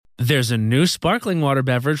There's a new sparkling water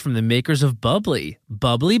beverage from the makers of Bubbly,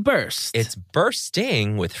 Bubbly Burst. It's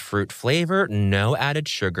bursting with fruit flavor, no added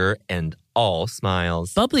sugar, and all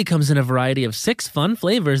smiles. Bubbly comes in a variety of 6 fun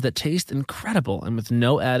flavors that taste incredible, and with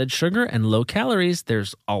no added sugar and low calories,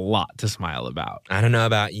 there's a lot to smile about. I don't know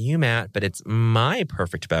about you, Matt, but it's my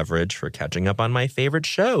perfect beverage for catching up on my favorite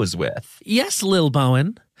shows with. Yes, Lil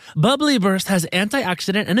Bowen. Bubbly Burst has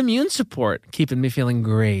antioxidant and immune support, keeping me feeling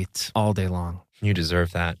great all day long. You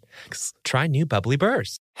deserve that. Try new Bubbly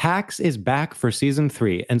Burst. Hacks is back for season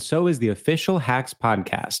 3, and so is the official Hacks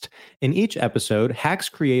podcast. In each episode, Hacks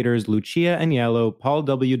creators Lucia Aniello, Paul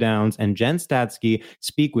W. Downs, and Jen Statsky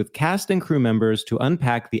speak with cast and crew members to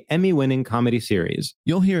unpack the Emmy-winning comedy series.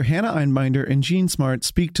 You'll hear Hannah Einbinder and Jean Smart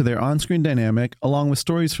speak to their on-screen dynamic, along with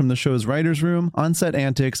stories from the show's writer's room, on-set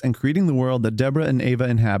antics, and creating the world that Deborah and Ava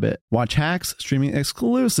inhabit. Watch Hacks, streaming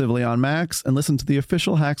exclusively on Max, and listen to the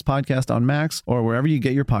official Hacks podcast on Max or wherever you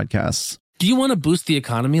get your podcasts. Do you want to boost the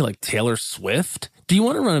economy like Taylor Swift? Do you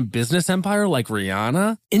want to run a business empire like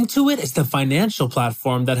Rihanna? Intuit is the financial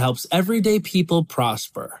platform that helps everyday people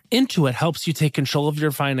prosper. Intuit helps you take control of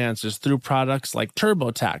your finances through products like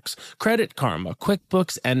TurboTax, Credit Karma,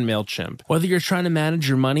 QuickBooks, and MailChimp. Whether you're trying to manage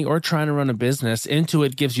your money or trying to run a business,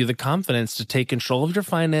 Intuit gives you the confidence to take control of your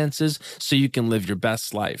finances so you can live your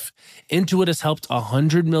best life. Intuit has helped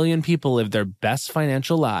 100 million people live their best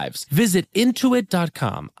financial lives. Visit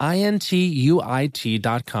Intuit.com, INTUIT.com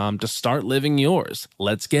to start living yours.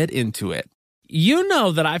 Let's get into it. You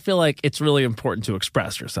know that I feel like it's really important to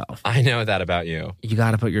express yourself. I know that about you. You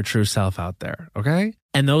got to put your true self out there, okay?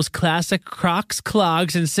 And those classic Crocs,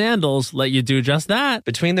 clogs, and sandals let you do just that.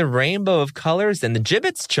 Between the rainbow of colors and the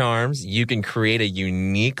Jibbitz charms, you can create a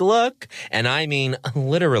unique look. And I mean,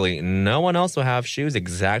 literally, no one else will have shoes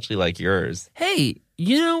exactly like yours. Hey,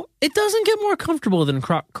 you know, it doesn't get more comfortable than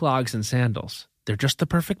clogs and sandals. They're just the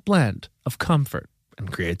perfect blend of comfort and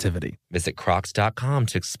creativity. Visit Crocs.com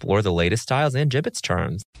to explore the latest styles and Jibbitz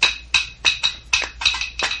charms.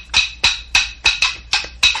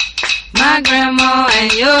 My grandma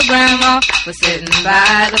and your grandma were sitting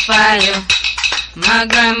by the fire. My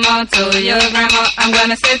grandma told your grandma, I'm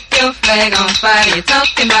gonna set your flag on fire. You're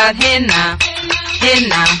talking about hey now,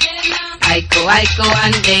 Aiko,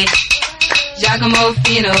 ande, Giacomo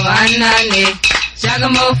Fino, anane,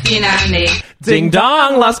 Giacomo Finane. Ding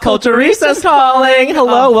dong, Las Culturistas calling.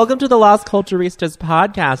 Hello, welcome to the Las Culturistas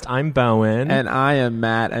podcast. I'm Bowen. And I am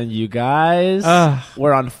Matt, and you guys,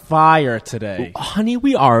 we're on fire today. Honey,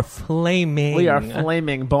 we are flaming. We are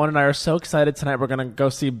flaming. Bowen and I are so excited tonight. We're going to go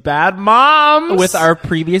see Bad Moms. With our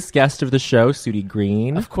previous guest of the show, Sudie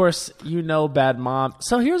Green. Of course, you know Bad Mom.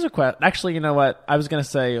 So here's a question. Actually, you know what? I was going to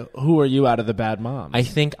say, who are you out of the Bad Moms? I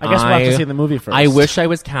guess we'll have to see the movie first. I wish I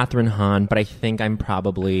was Catherine Hahn, but I think I'm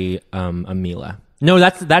probably Mila. No,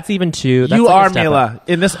 that's even too. That's you like are Mila.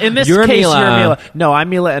 In this you're case, Mila. you're Mila. No, I'm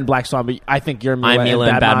Mila and Black Swan, but I think you're Mila. I'm Mila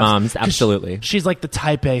and Bad Moms. Absolutely. She's like the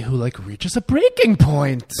type A who like reaches a breaking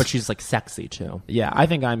point. But she's like sexy too. Yeah, I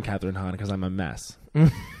think I'm Catherine Hahn because I'm a mess.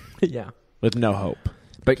 Yeah. With no hope.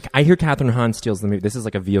 But I hear Catherine Hahn steals the movie. This is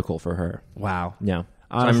like a vehicle for her. Wow. Yeah.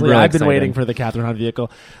 Honestly, really I've been excited. waiting for the Catherine Hahn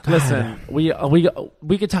vehicle. Listen, we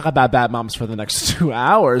could talk about Bad Moms for the next 2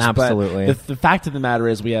 hours. Absolutely. But the fact of the matter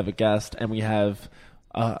is we have a guest, and we have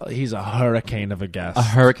he's a hurricane of a guest. A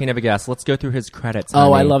hurricane of a guest. Let's go through his credits.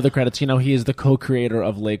 Oh, honey. I love the credits. You know, he is the co-creator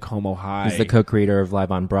of Lake Como High. He's the co-creator of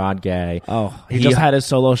Live on Broadway. Oh, he just had his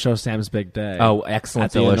solo show, Sam's Big Day. Oh, excellent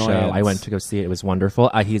at the solo show. Annoyance. I went to go see it. It was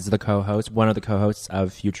wonderful. He's the co-host, one of the co-hosts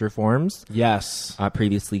of Future Forms. Yes.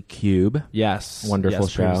 Previously Cube. Yes. Wonderful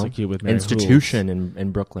yes, show. previously Cube with Mary Institution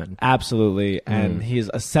in Brooklyn. Absolutely. And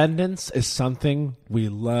his ascendance is something we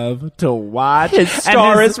love to watch. His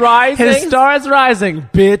star is rising. His star is rising,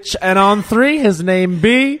 bitch. And on 3, his name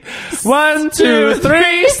be 1, 2,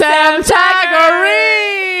 3, Sam Taggart.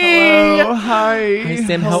 Hello, hi. Hi,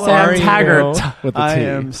 Sam. How Sam are you? Taggart with the I T.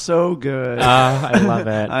 am so good. I love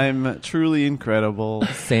it. I'm truly incredible.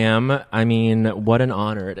 Sam, I mean, what an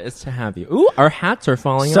honor it is to have you. Ooh, our hats are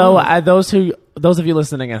falling So off. those of you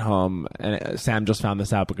listening at home, and Sam just found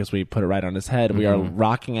this out because we put it right on his head. We are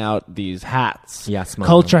rocking out these hats. Yes, Mom.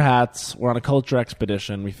 culture hats. We're on a culture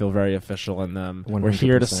expedition. We feel very official in them. We're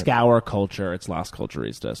here to 100%. scour culture. It's Las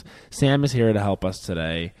Culturistas. Sam is here to help us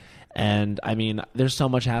today. And I mean, there's so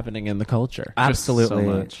much happening in the culture.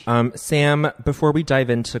 Absolutely. Just so much. Sam, before we dive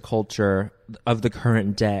into culture of the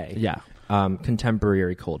current day, Yeah.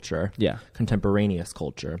 Contemporary culture, Yeah. contemporaneous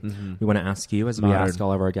culture, we want to ask you, as we Modern. ask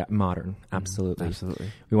all of our guests, modern, absolutely. Absolutely.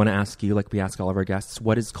 We want to ask you, like we ask all of our guests,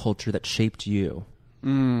 what is culture that shaped you?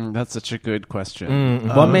 That's such a good question.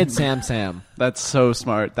 What made Sam Sam? That's so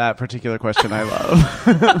smart. That particular question I love.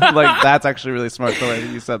 Like, that's actually really smart the way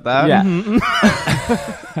that you said that. Yeah.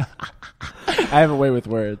 I have a way with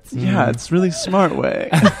words. Yeah, it's really smart way.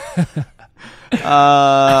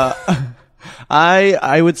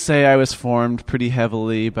 I would say I was formed pretty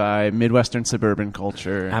heavily by Midwestern suburban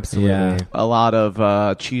culture. Absolutely. Yeah. A lot of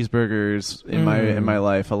cheeseburgers in my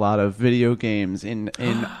life. A lot of video games in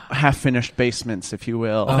half finished basements, if you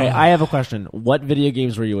will. Okay, I have a question. What video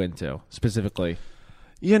games were you into specifically?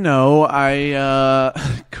 You know,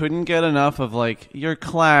 I couldn't get enough of like your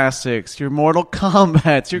classics, your Mortal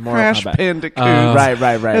Kombats, your Mortal Crash Kombat. Bandicoots.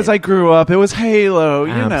 Right. As I grew up, it was Halo.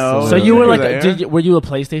 You know. So you were like, there. were you a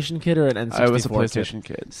PlayStation kid or an N64 I was a kid? PlayStation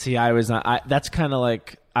kid. See, I was not. That's kind of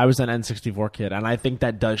like I was an N64 kid, and I think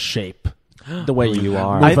that does shape the way you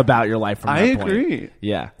are. move about your life. From I that point. agree.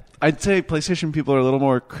 Yeah, I'd say PlayStation people are a little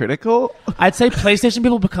more critical. I'd say PlayStation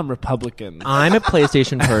people become Republican. I'm a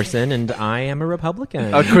PlayStation person, and I am a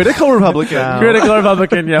Republican. A critical Republican. Critical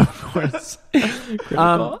Republican, yeah, of course.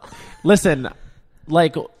 Listen,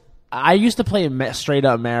 like I used to play straight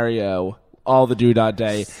up Mario all the doodah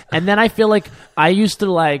day, and then I feel like I used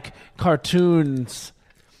to like cartoons.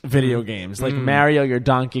 Video games like Mario, your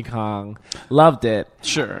Donkey Kong, loved it.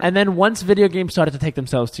 Sure. And then once video games started to take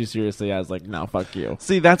themselves too seriously, I was like, no, fuck you.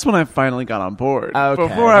 See, that's when I finally got on board. Okay.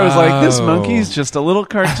 Before I was like, this monkey's just a little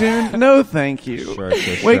cartoon. No, thank you. Sure.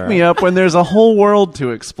 Wake me up when there's a whole world to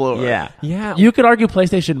explore. Yeah. Yeah. You could argue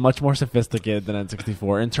PlayStation much more sophisticated than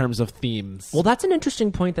N64 in terms of themes. Well, that's an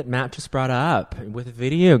interesting point that Matt just brought up with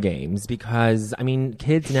video games because, I mean,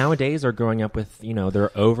 kids nowadays are growing up with, you know, their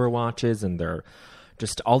Overwatches and their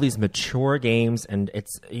just all these mature games, and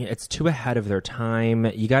it's too ahead of their time.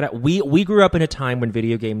 We grew up in a time when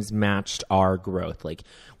video games matched our growth. Like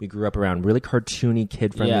we grew up around really cartoony,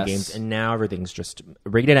 kid-friendly games, and now everything's just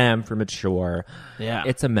rated M for mature. Yeah.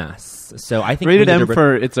 It's a mess. So I think Rated M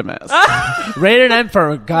for it's a mess. Rated M for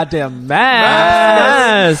a goddamn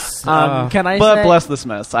mess. Can I But say? bless this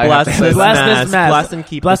mess. I Bless have to say this Bless that. mess. this mess. Bless and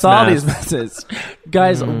keep Bless this all mess. these messes.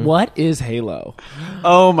 Guys, what is Halo?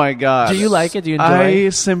 Oh my god. Do you like it? Do you enjoy I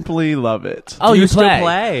it? simply love it. Oh, Do you still play.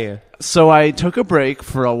 play? So I took a break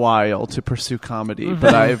for a while to pursue comedy,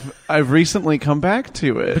 but I've recently come back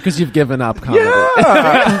to it. Because you've given up comedy.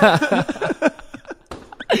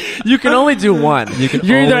 You can only do one.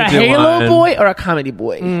 You're either a only do Halo one. boy or a comedy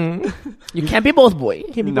boy. You can't be both boy.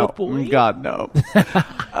 No, God no. it.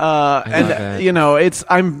 And you know,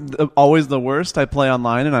 I'm always the worst. I play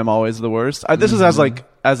online, and I'm always the worst. This is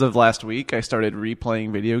as of last week. I started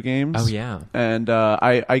replaying video games. Oh, yeah. and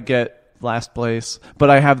I get last place,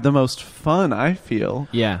 but I have the most fun. I feel.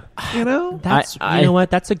 Yeah. You know. That's you know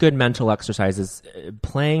what? That's a good mental exercise. Is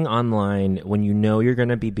playing online when you know you're going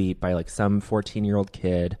to be beat by like some 14-year-old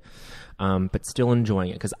kid, but still enjoying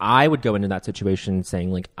it. Because I would go into that situation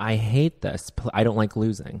saying like, I hate this. I don't like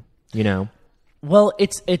losing. You know. Well,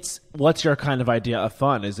 it's what's your kind of idea of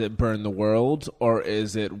fun? Is it burn the world or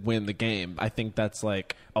is it win the game? I think that's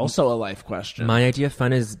like also a life question. My idea of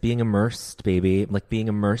fun is being immersed, baby. Like being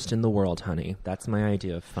immersed in the world, honey. That's my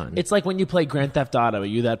idea of fun. It's like when you play Grand Theft Auto. Are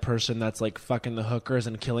you that person that's like fucking the hookers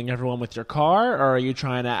and killing everyone with your car, or are you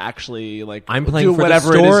trying to actually like I'm playing do for the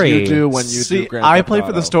whatever story. it is you do when you See, do Grand I Theft play for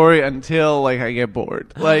Auto? the story until like I get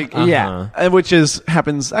bored. Like Yeah. which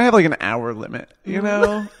happens. I have like an hour limit. You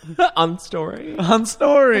know, on story. on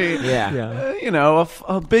story. Yeah. You know,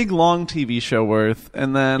 a big long TV show worth,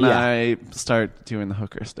 and then Yeah. I start doing the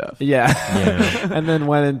hooker stuff. Yeah. Yeah. And then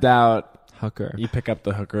when in doubt, Hooker. you pick up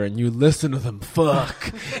the hooker and you listen to them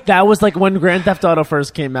fuck. That was like when Grand Theft Auto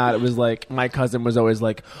first came out. It was like my cousin was always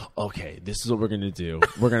like, okay, this is what we're going to do.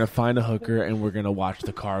 We're going to find a hooker and we're going to watch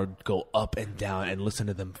the car go up and down and listen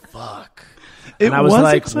to them fuck. It And I was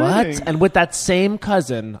like, exciting. what? And with that same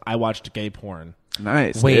cousin, I watched gay porn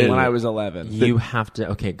Nice. Wait. when I was 11. You have to.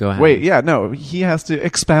 Okay, go ahead. Wait, yeah, no, he has to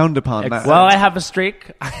expound upon that. Well, I have a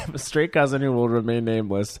straight cousin who will remain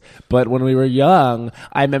nameless. But when we were young,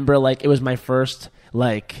 I remember like it was my first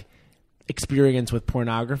like experience with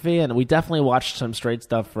pornography, and we definitely watched some straight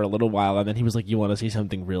stuff for a little while. And then he was like, "You want to see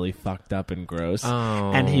something really fucked up and gross?"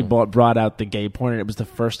 Oh. And he brought out the gay porn, and it was the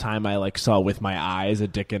first time I like saw with my eyes a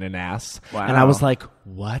dick and an ass. Wow. And I was like,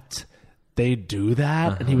 "What? They do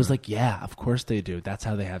that?" And he was like, "Yeah, of course they do. That's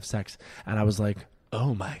how they have sex." And I was like,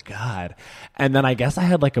 "Oh my God." And then I guess I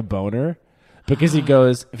had like a boner because he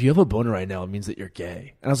goes, "If you have a boner right now, it means that you're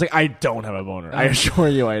gay." And I was like, "I don't have a boner. I assure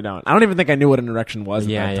you I don't." I don't even think I knew what an erection was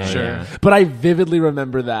Yeah, at that yeah, time. yeah. But I vividly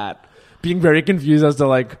remember that being very confused as to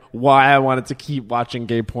like why I wanted to keep watching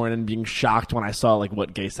gay porn and being shocked when I saw like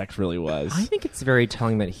what gay sex really was. I think it's very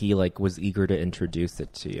telling that he like was eager to introduce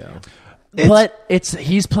it to you. But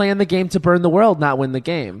he's playing the game to burn the world, not win the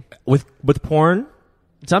game. With porn?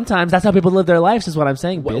 Sometimes that's how people live their lives, is what I'm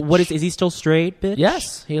saying. Bitch. What is he still straight, bitch?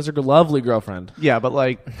 Yes, he has a lovely girlfriend. Yeah, but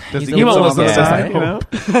like, does he You won't on the listen to this,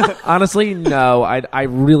 I side, you know? Honestly, no. I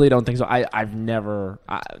really don't think so. I've never.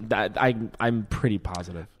 I'm pretty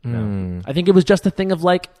positive. No. I think it was just a thing of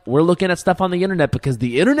like we're looking at stuff on the internet because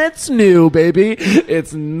the internet's new, baby.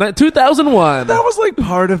 It's 2001. That was like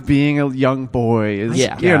part of being a young boy. Is,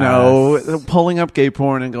 Yeah. you know, pulling up gay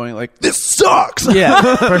porn and going like, "This sucks."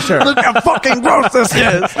 Yeah, for sure. Look how fucking gross this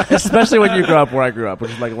is. Especially when you grow up where I grew up,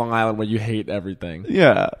 which is like Long Island, where you hate everything.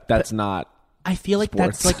 Yeah. That's not. I feel like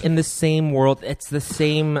Sports. that's like in the same world. It's the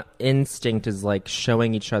same instinct as like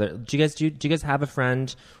showing each other. Do you guys have a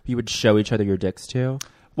friend who you would show each other your dicks to?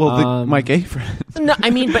 Well, my gay friend. No, I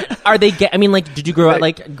mean, but are they gay? I mean, like, did you grow up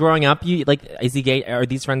like growing up? You like, is he gay? Are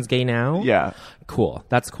these friends gay now? Yeah. Cool.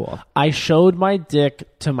 That's cool. I showed my dick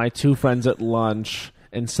to my two friends at lunch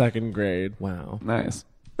in second grade. Wow. Nice.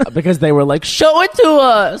 Because they were like, "Show it to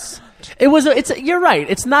us." You're right.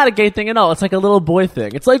 It's not a gay thing at all. It's like a little boy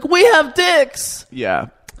thing. It's like we have dicks. Yeah.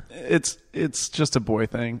 It's just a boy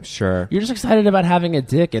thing. Sure. You're just excited about having a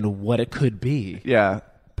dick and what it could be. Yeah.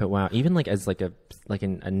 But wow, even like as like a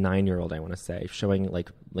 9-year-old, I want to say, showing like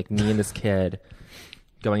me and this kid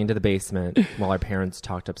going into the basement while our parents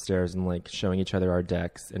talked upstairs and like showing each other our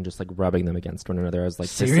dicks and just like rubbing them against one another. I was like,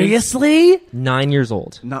 Seriously? 9 years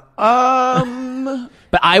old. No,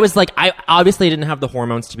 But I was like, I obviously didn't have the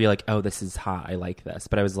hormones to be like, oh, this is hot. I like this.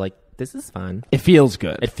 But I was like, this is fun. It feels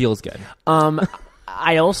good. It feels good.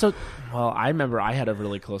 I also, I remember I had a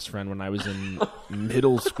really close friend when I was in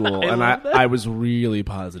middle school, and I was really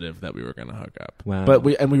positive that we were gonna hook up. Wow. But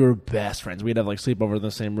we were best friends. We'd have like sleepover in the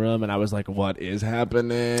same room, and I was like, "What is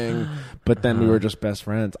happening?" But then we were just best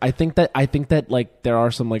friends. I think that like there are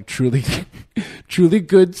some like truly, truly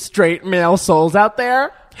good straight male souls out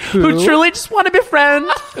there who truly just want to befriend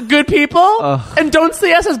good people and don't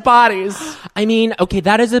see us as bodies. I mean, okay,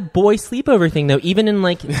 that is a boy sleepover thing, though. Even in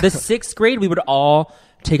like the 6th grade, we would all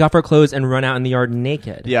take off our clothes and run out in the yard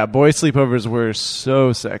naked. yeah, boy sleepovers were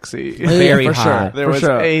so sexy. Very for hot. sure. There was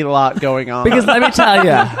a lot going on. Because let me tell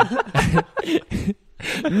you,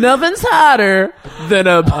 nothing's hotter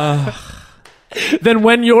than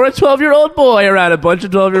when you're a 12-year-old boy around a bunch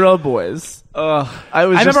of 12-year-old boys. I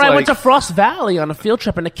remember I went to Frost Valley on a field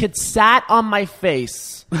trip, and a kid sat on my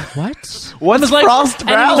face. What? What's Frost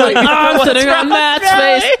Valley? I'm sitting on Matt's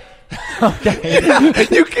face.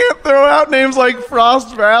 You can't throw out names like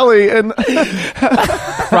Frost Valley and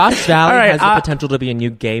Frost Valley All right, has the potential to be a new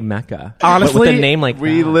gay mecca. Honestly, with a name like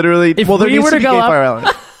we that. literally. If well, there we needs were to to be go Gay up- Fire Island.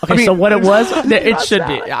 Okay, so what it was, it should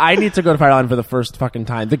be. I need to go to Fire Island for the first fucking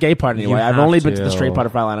time. The gay part, anyway. You I've have only been to the to. straight part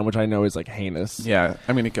of Fire Island, which I know is like heinous. Yeah,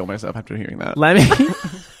 I'm gonna kill myself after hearing that. Let me.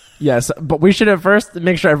 Yes, but we should at first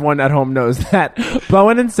make sure everyone at home knows that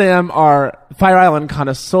Bowen and Sam are Fire Island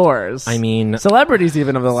connoisseurs. I mean, celebrities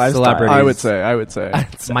even of the lifestyle. Celebrities. I would say.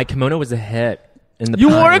 my kimono was a hit in the You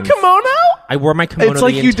wore a Pines. kimono? I wore my kimono It's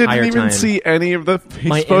like the you entire didn't even time. see any of the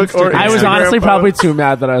My Facebook or Instagram. I was Instagram honestly probably posts. too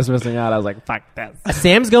mad that I was missing out. I was like, fuck this.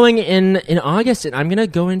 Sam's going in August, and I'm gonna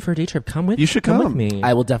go in for a day trip. Come with. You should with come. me.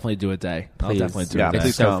 I will definitely do a day. I'll Please. definitely do Yeah, a day. It's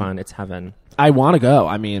please so come. fun. It's heaven. I want to go.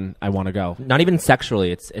 I mean, I want to go. Not even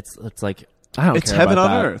sexually. It's like I don't It's care heaven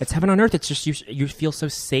about on that. earth. it's heaven on earth. It's just you feel so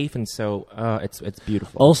safe and so it's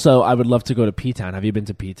beautiful. Also, I would love to go to P-Town. Have you been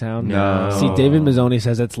to P-Town? No. See, David Mazzoni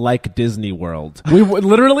says it's like Disney World. We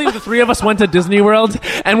literally, the three of us went to Disney World,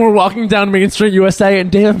 and we're walking down Main Street, USA,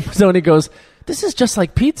 and David Mazzoni goes, "This is just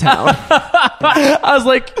like P-Town." I was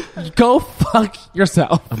like, "Go fuck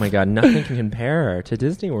yourself." Oh my god, nothing can compare to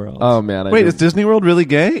Disney World. Oh man! Wait, is Disney World really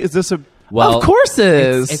gay? Is this a? well, of course it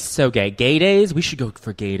is. It's so gay. Gay days. We should go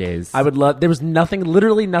for gay days. I would love. There was nothing,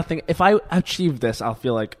 literally nothing. If I achieved this, I'll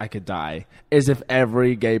feel like I could die. Is if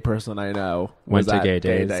every gay person I know went was to at gay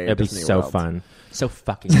days. day at It'd be Disney so World. fun. So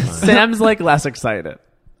fucking fun. Sam's like less excited.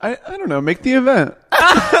 I don't know. Make the event.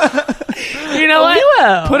 You know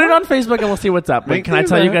what? Put it on Facebook and we'll see what's up. Wait, Make can I the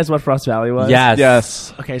tell you event. guys what Frost Valley was? Yes.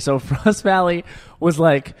 Yes. Okay, so Frost Valley was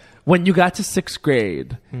like when you got to 6th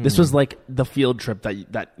grade. This was like the field trip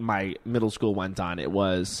that my middle school went on. It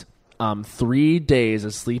was 3 days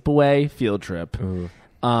of sleepaway field trip.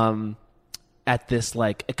 At this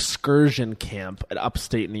like excursion camp at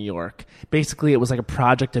upstate New York. Basically, it was like a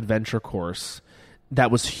project adventure course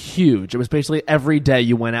that was huge. It was basically every day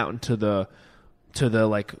you went out into the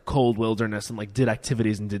like cold wilderness and like did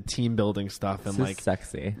activities and did team building stuff and This is like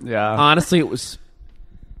sexy. Yeah. honestly it was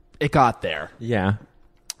it got there. Yeah.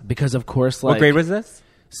 Because, of course, like... What grade was this?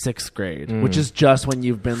 6th grade, which is just when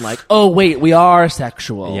you've been like, oh, wait, we are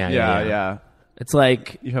sexual. Yeah. It's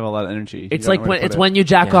like... You have a lot of energy. It's like when you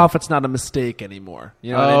jack off, it's not a mistake anymore.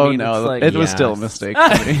 You know what I mean? No, it's like, it was still a mistake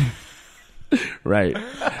for me. right.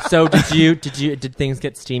 So did things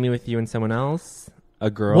get steamy with you and someone else? A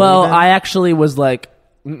girl? Well, even? I actually was like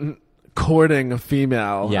courting a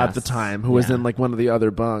female at Yes. the time who was Yeah. in like one of the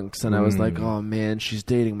other bunks, and I was like, oh man, she's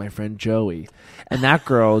dating my friend Joey, and that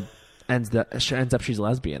girl ends up she's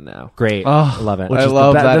lesbian now. Great. Oh, Love it. I Is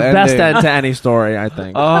love the that best ending. end to any story, I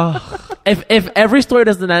think. Oh, If every story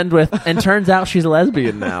doesn't end with and turns out she's a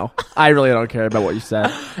lesbian now, I really don't care about what you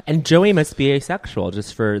said. And Joey must be asexual,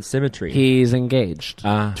 just for symmetry. He's engaged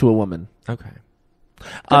to a woman. Okay.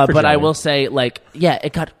 But for I Joey. will say, like, yeah,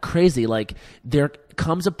 it got crazy. Like, there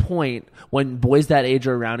comes a point when boys that age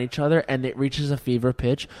are around each other and it reaches a fever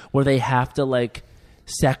pitch where they have to, like,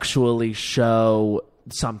 sexually show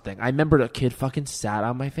something. I remember a kid fucking sat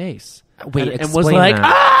on my face. Wait, and was explain like, that.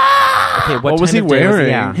 ah! Okay, What was time he of day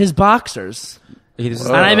wearing? at? His boxers. Okay, this is-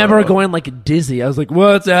 And I remember going, like, dizzy. I was like,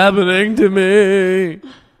 what's happening to me?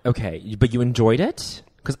 okay, but you enjoyed it?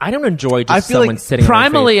 Because I don't enjoy just I feel like someone sitting on my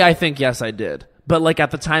face. Primally, I think, yes, I did. But, like,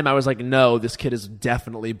 at the time, I was like, no, this kid is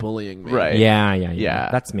definitely bullying me. right. Yeah.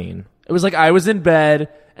 That's mean. It was like I was in bed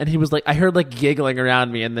and he was like, I heard like giggling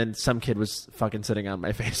around me, and then some kid was fucking sitting on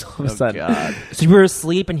my face all of a sudden. God. So you were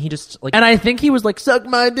asleep and he just like... And I think he was like, suck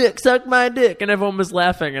my dick, and everyone was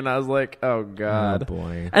laughing, and I was like, oh god. Oh,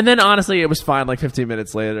 boy. And then honestly, it was fine like 15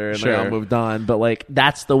 minutes later, and they all Sure. moved on. But like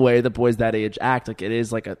that's the way the boys that age act. Like it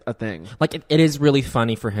is like a thing. Like it is really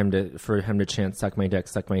funny for him to chant suck my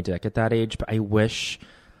dick at that age, but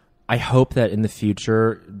I hope that in the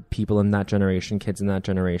future, people in that generation, kids in that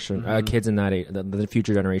generation, kids in that age, the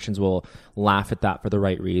future generations will laugh at that for the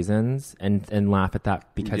right reasons and laugh at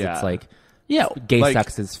that because Yeah. it's like, Yeah. gay Like-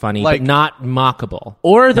 sex is funny, like- but not mockable.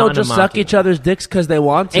 Or they'll Not in a just suck mocking each way. other's dicks because they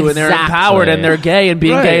want to, and they're Exactly. empowered, and they're gay, and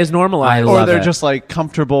being Right. gay is normalized. I Or love they're it. just like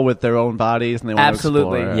comfortable with their own bodies and they want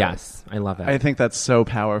Absolutely. to explore. Yes, I love it. I think that's so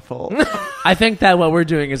powerful. I think that what we're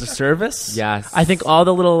doing is a service. Yes. I think all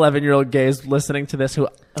the little 11-year-old gays listening to this who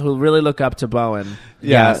really look up to Bowen.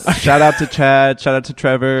 Yeah. Yes. Shout out to Chad. Shout out to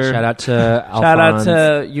Trevor. Shout out to Shout out Alphonse.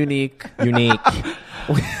 to Unique. Unique.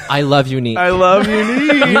 I love Unique. I love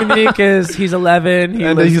Unique. Unique he's 11. He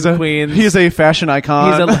And lives he's in a Queens. He's a fashion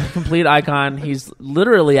icon. He's a complete icon. He's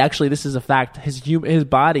literally, actually, this is a fact. His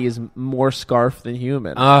body is more scarf than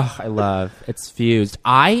human. Oh, I love it's fused.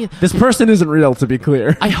 This person isn't real, to be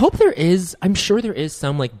clear. I hope there is. I'm sure there is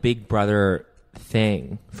some like Big Brother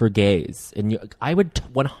thing for gays, and I would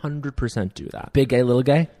 100% do that. Big gay, little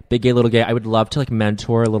gay. Big gay, little gay. I would love to like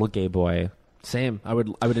mentor a little gay boy. Same. I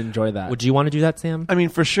would enjoy that. Would you want to do that, Sam? I mean,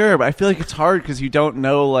 for sure, but I feel like it's hard because you don't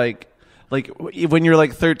know, like when you're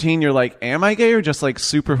like 13, you're like, am I gay or just like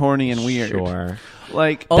super horny and weird? Sure.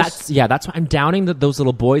 Like, That's why I'm downing those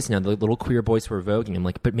little boys now, the little queer boys who are voguing. I'm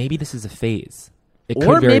like, but maybe this is a phase. It could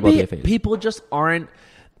Or very well be maybe a phase. people just aren't.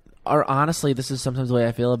 Or honestly, this is sometimes the way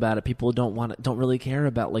I feel about it. People don't really care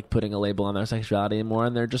about like putting a label on their sexuality anymore,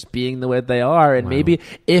 and they're just being the way they are. And maybe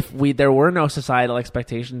if there were no societal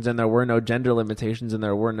expectations, and there were no gender limitations, and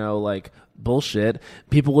there were no like bullshit,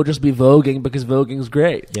 people would just be voguing because voguing's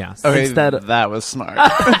great. Yes. okay, Instead, that was smart.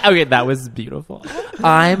 Okay, that was beautiful.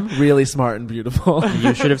 I'm really smart and beautiful.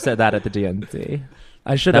 You should have said that at the DNC.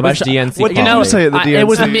 I should That have. was DNC. What did you say at the DNC? It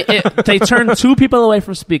was they turned two people away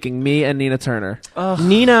from speaking, me and Nina Turner.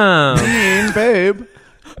 Nina. Mean, babe.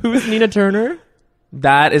 Who is Nina Turner?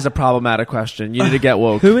 That is a problematic question. You need to get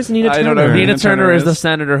woke. Who is Nina Turner? I don't know who Nina Turner is the is.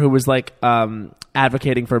 senator who was like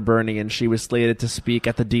advocating for Bernie, and she was slated to speak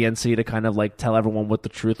at the DNC to kind of like tell everyone what the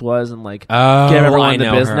truth was and like Oh, give everyone I the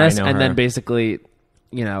know her, business. I know And her. then basically,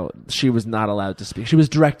 she was not allowed to speak. She was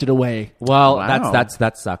directed away. Well, Wow.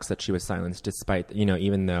 that sucks that she was silenced, despite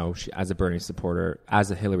even though she, as a Bernie supporter,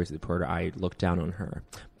 as a Hillary supporter, I look down on her.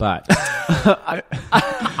 But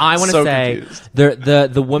I want to So say confused.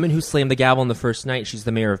 the woman who slammed the gavel on the first night, she's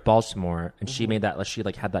the mayor of Baltimore, and she made that she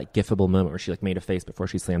like had that gifable moment where she like made a face before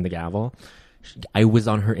she slammed the gavel. I was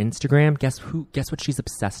on her Instagram. Guess what she's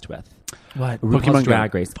obsessed with? What? RuPaul's Pokemon Go.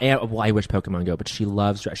 Drag Race. And, well, I wish Pokemon Go, but she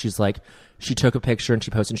loves drag. She's like, she took a picture and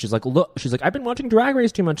she posted, and she's like, look, I've been watching Drag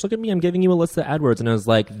Race too much. Look at me, I'm giving you Alyssa Edwards. And I was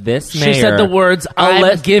like, this mayor. She said the words,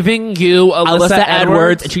 I'm giving you Alyssa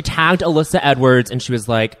Edwards. And she tagged Alyssa Edwards, and she was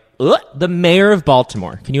like, ugh, the mayor of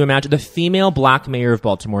Baltimore. Can you imagine? The female black mayor of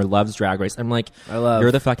Baltimore loves Drag Race. I'm like,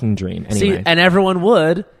 you're the fucking dream. Anyway. See, and everyone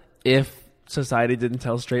would if society didn't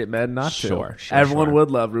tell straight men not to. Sure, Everyone sure.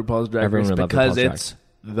 would love RuPaul's Drag Everyone Race would love because RuPaul's Drag it's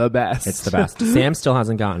the best. It's the best. Sam still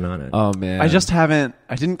hasn't gotten on it. Oh man, I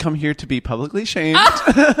didn't come here to be publicly shamed.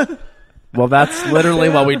 Well, that's literally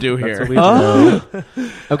what we do here.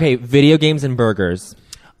 Okay, video games and burgers.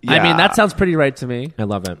 I mean, Yeah. that sounds pretty right to me. I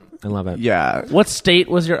love it. Yeah. What state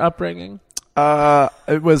was your upbringing?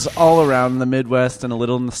 It was all around the Midwest and a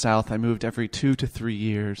little in the South. I moved every 2 to 3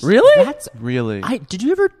 years. Really? That's. Really. Did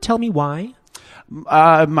you ever tell me why?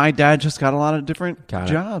 My dad just got a lot of different Got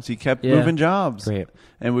it. jobs. He kept Yeah. moving jobs. Great.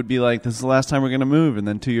 And would be like, this is the last time we're going to move. And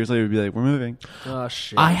then 2 years later, we'd be like, we're moving. Oh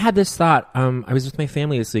shit. I had this thought. I was with my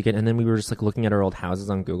family this weekend, and then we were just like looking at our old houses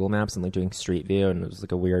on Google Maps and like doing Street View, and it was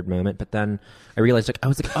like a weird moment. But then I realized, like, I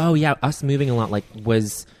was like, oh yeah, us moving a lot, like,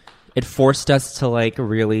 it forced us to like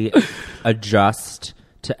really adjust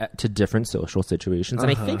to different social situations,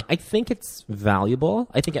 and I think it's valuable.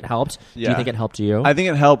 I think it helped. Do you Yeah. think it helped you? I think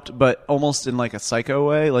it helped, but almost in like a psycho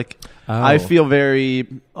way. Like, Oh. I feel very,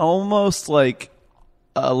 almost like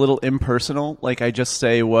a little impersonal. Like, I just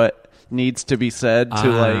say what needs to be said to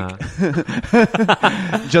like,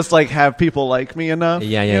 just like have people like me enough.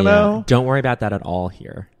 yeah. You know? Don't worry about that at all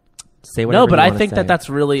here. Say whatever. No, but you I wanna think say. that that's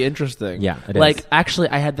really interesting. Yeah, it like, is. actually,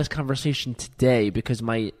 I had this conversation today because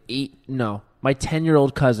my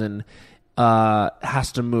 10-year-old cousin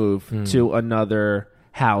has to move Hmm. to another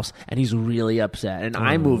house, and he's really upset. And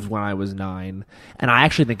I moved when I was 9, and I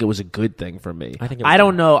actually think it was a good thing for me. I think it was I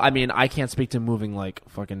don't good. know. I mean, I can't speak to moving like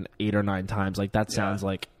fucking 8 or 9 times. Like, that sounds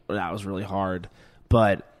like that was really hard.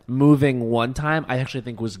 But moving one time, I actually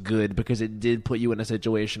think was good because it did put you in a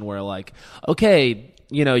situation where, like, okay,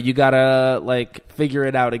 you gotta like figure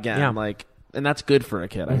it out again. Yeah. Like, and that's good for a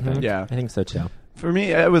kid, I think. Yeah. I think so too. For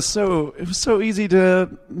me, it was so easy to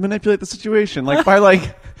manipulate the situation. Like, by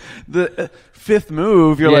like the fifth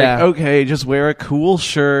move, you're Yeah. like, okay, just wear a cool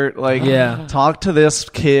shirt. Like, Yeah. talk to this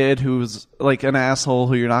kid who's like an asshole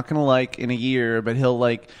who you're not gonna like in a year, but he'll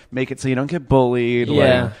like make it so you don't get bullied.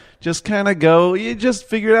 Yeah. Like, just kind of go. You just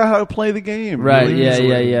figured out how to play the game. Right, really yeah,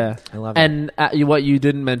 easily. yeah. I love it. And what you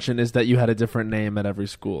didn't mention is that you had a different name at every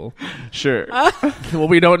school. Sure. What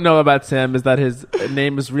we don't know about Sam is that his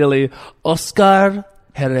name is really Oscar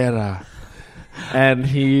Herrera. And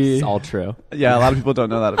It's all true. Yeah, a lot of people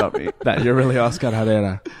don't know that about me. that you're really Oscar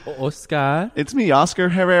Herrera. Oscar. It's me, Oscar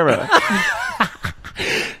Herrera.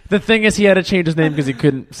 The thing is, he had to change his name because he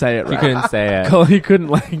couldn't say it right. You couldn't say it. He couldn't,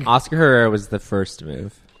 like... Oscar Herrera was the first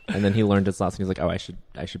move, and then he learned his lesson. He's like, "Oh, I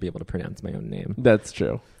should be able to pronounce my own name." That's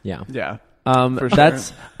true. Yeah. Yeah. For sure.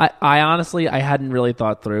 that's I honestly I hadn't really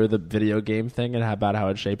thought through the video game thing and about how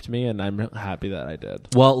it shaped me, and I'm happy that I did.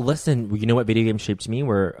 Well, listen, you know what video games shaped me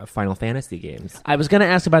were Final Fantasy games. I was gonna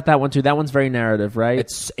ask about that one too. That one's very narrative, right?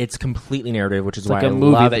 It's completely narrative, which is It's like why a I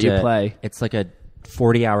movie loved that you it. play. It's like a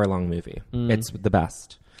 40-hour-long movie. It's the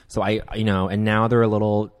best. So and now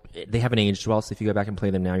they haven't aged well. So if you go back and play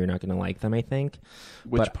them now, you're not going to like them, I think.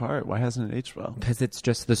 Which But- part? Why hasn't it aged well? Because it's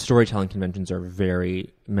just the storytelling conventions are very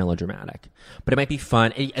melodramatic, but it might be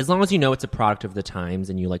fun as long as you know it's a product of the times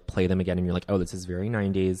and you like play them again and you're like, oh, this is very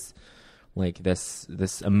 90s, like this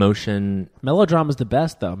emotion. Melodrama's the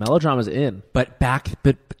best though. Melodrama's in. But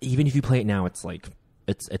even if you play it now, it's like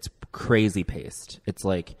it's crazy paced. It's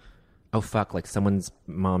like, oh fuck, like someone's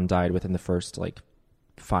mom died within the first like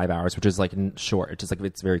 5 hours, which is like short. It's just like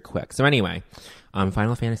it's very quick. So anyway,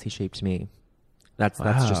 Final Fantasy shaped me. That's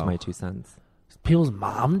just Wow. my 2 cents. People's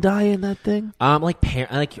mom die in that thing? Like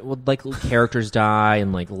characters die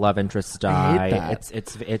and like love interests die. that.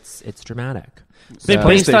 It's dramatic.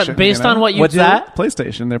 PlayStation, based on what you What's do? that?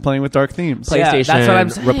 PlayStation. They're playing with dark themes. Yeah, PlayStation, that's what I'm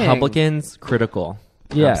saying. Republicans, critical.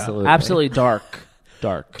 Yeah, absolutely dark.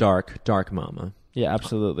 dark mama. Yeah,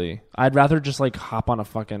 absolutely. I'd rather just like hop on a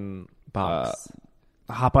fucking Box.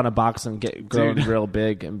 hop on a box and grow Dude. real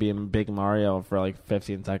big and be in Big Mario for like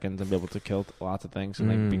 15 seconds and be able to kill lots of things and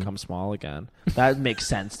like become small again. That makes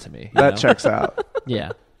sense to me. you That know? checks out.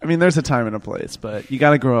 Yeah. I mean, there's a time and a place, but you got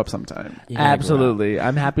to grow up sometime. You gotta grow up. Absolutely.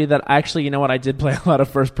 I'm happy that actually, you know what? I did play a lot of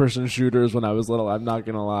first person shooters when I was little. I'm not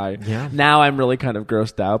going to lie. Yeah. Now I'm really kind of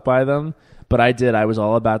grossed out by them. But I was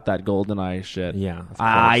all about that GoldenEye shit. Yeah, of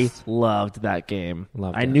I course. loved that game.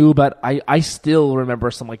 Loved I it. knew about, I still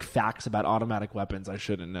remember some like facts about automatic weapons I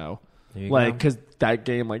shouldn't know. There you Like, go. because that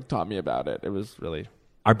game like taught me about it. It was really...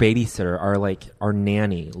 Our babysitter, our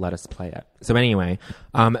nanny, let us play it. So anyway,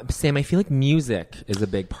 Sam, I feel like music is a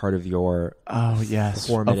big part of your Oh, yes.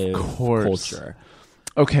 formative of course. culture.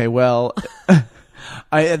 Okay, well,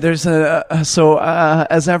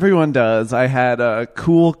 as everyone does, I had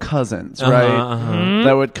cool cousins, right?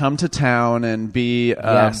 That would come to town and be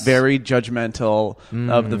Yes. very judgmental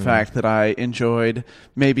of the fact that I enjoyed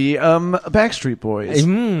maybe Backstreet Boys.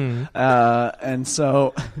 And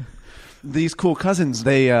so these cool cousins,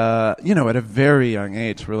 they, at a very young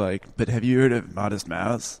age, were like, but have you heard of Modest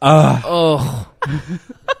Mouse? Oh.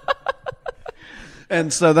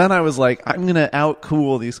 And so then I was like, I'm going to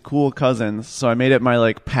out-cool these cool cousins. So I made it my,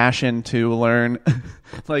 like, passion to learn,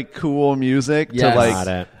 like, cool music. Yes. To, like, Got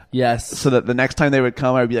it. Yes. so that the next time they would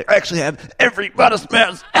come, I would be like, I actually have every Modest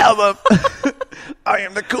Mouse album. I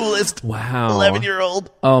am the coolest Wow.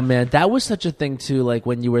 11-year-old. Oh man, that was such a thing too. Like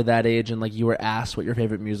when you were that age and like you were asked what your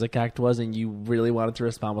favorite music act was, and you really wanted to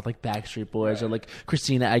respond with like Backstreet Boys or like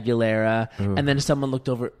Christina Aguilera, and then someone looked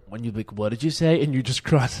over when you'd be like, "What did you say?" and you just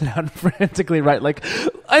cross it out and frantically write like,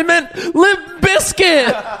 "I meant Limp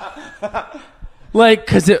Bizkit." Like,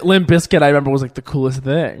 because Limp Bizkit, I remember, was like the coolest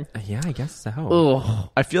thing. Yeah, I guess so. Oh,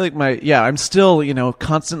 I feel like I'm still,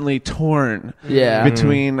 constantly torn yeah.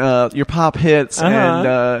 between your pop hits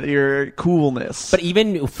and your coolness. But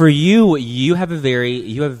even for you, you have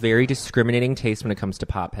very discriminating taste when it comes to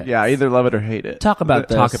pop hits. yeah, I either love it or hate it. Talk about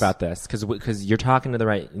this. Talk about this because you're talking to the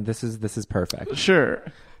right. This is perfect. Sure.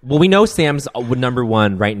 Well, we know Sam's number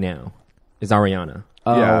one right now is Ariana.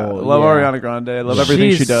 Yeah, Oh, love yeah. Ariana Grande. I love everything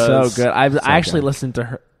She's she does. So good. I actually good. listened to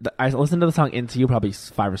her. I listened to the song "Into You" probably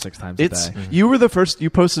 5 or 6 times a It's day. you were the first. You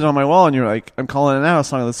posted on my wall, and you were like, "I'm calling it now,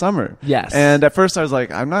 Song of the Summer." Yes. And at first, I was like,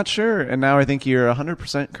 "I'm not sure," and now I think you're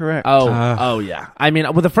 100% correct. Oh yeah. I mean,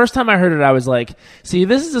 well, the first time I heard it, I was like, "See,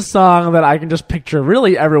 this is a song that I can just picture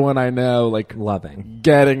really everyone I know like Loving.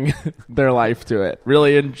 getting their life to it,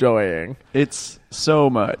 really enjoying." It's so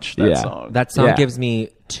much that Yeah. song. That song Yeah. gives me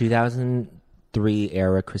 2003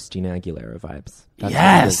 era Christina Aguilera vibes. That's what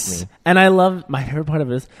it gives Yes. me. And I love my favorite part of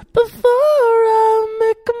it is before I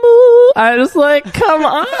make a move. I just like, come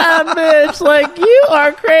on, bitch. Like, you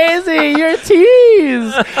are crazy. You're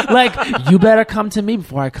teased. Like, you better come to me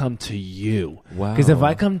before I come to you. Wow. Because if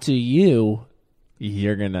I come to you,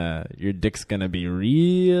 your dick's gonna be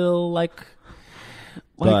real like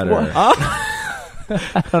butter. what?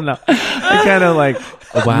 I don't know. I kind of like,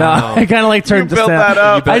 Wow. no, I kind of like turned to built sand. that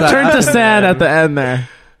up. I turned to sand at the end there.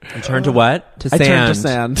 And turn to what? To I sand. turned to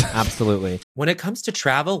sand. Absolutely. When it comes to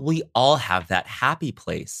travel, we all have that happy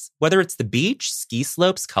place. Whether it's the beach, ski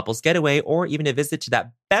slopes, couples getaway, or even a visit to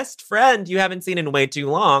that best friend you haven't seen in way too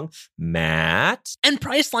long, Matt. And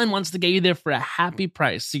Priceline wants to get you there for a happy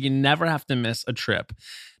price so you never have to miss a trip.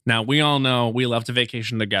 Now, we all know we love to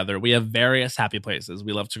vacation together. We have various happy places.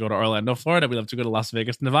 We love to go to Orlando, Florida. We love to go to Las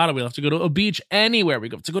Vegas, Nevada. We love to go to a beach anywhere. We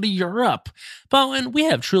love to go to Europe. But when we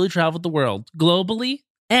have truly traveled the world globally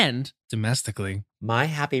and domestically. My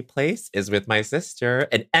happy place is with my sister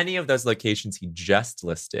in any of those locations he just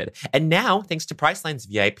listed. And now, thanks to Priceline's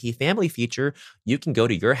VIP family feature, you can go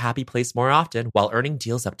to your happy place more often while earning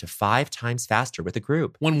deals up to 5 times faster with a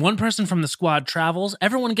group. When one person from the squad travels,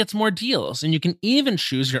 everyone gets more deals, and you can even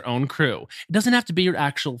choose your own crew. It doesn't have to be your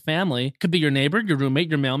actual family. It could be your neighbor, your roommate,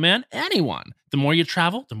 your mailman, anyone. The more you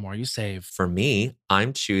travel, the more you save. For me,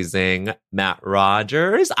 I'm choosing Matt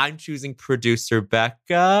Rogers. I'm choosing producer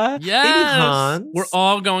Becca. Yes! Maybe Hans. We're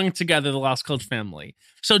all going together, the Lost Coach family.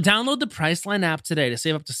 So download the Priceline app today to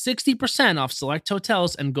save up to 60% off select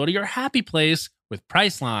hotels and go to your happy place with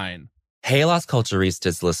Priceline. Hey, Las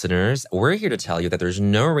Culturistas listeners, we're here to tell you that there's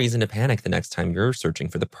no reason to panic the next time you're searching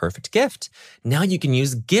for the perfect gift. Now you can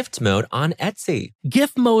use gift mode on Etsy.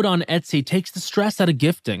 Gift mode on Etsy takes the stress out of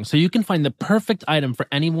gifting so you can find the perfect item for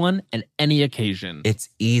anyone and any occasion. It's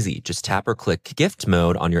easy. Just tap or click gift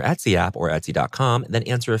mode on your Etsy app or Etsy.com, then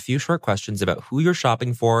answer a few short questions about who you're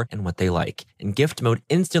shopping for and what they like. And gift mode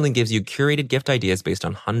instantly gives you curated gift ideas based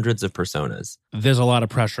on hundreds of personas. There's a lot of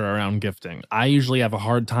pressure around gifting. I usually have a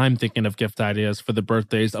hard time thinking of gift ideas for the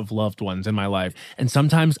birthdays of loved ones in my life. And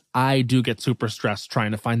sometimes I do get super stressed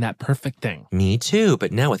trying to find that perfect thing. Me too,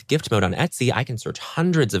 but now with gift mode on Etsy, I can search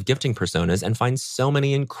hundreds of gifting personas and find so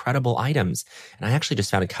many incredible items. And I actually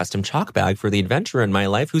just found a custom chalk bag for the adventurer in my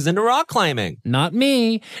life who's into rock climbing. Not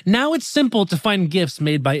me. Now it's simple to find gifts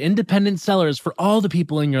made by independent sellers for all the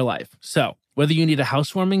people in your life. So, whether you need a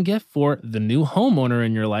housewarming gift for the new homeowner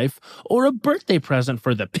in your life or a birthday present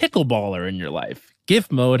for the pickleballer in your life,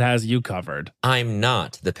 Gift Mode has you covered. I'm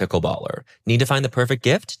not the pickleballer. Need to find the perfect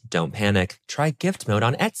gift? Don't panic. Try gift mode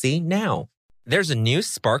on Etsy now. There's a new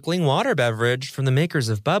sparkling water beverage from the makers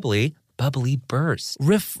of Bubbly, Bubbly Burst.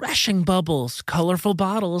 Refreshing bubbles, colorful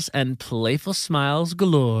bottles, and playful smiles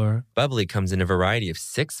galore. Bubbly comes in a variety of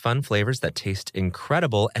 6 fun flavors that taste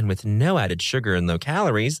incredible, and with no added sugar and low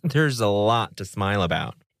calories, there's a lot to smile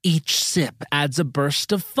about. Each sip adds a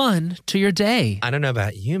burst of fun to your day. I don't know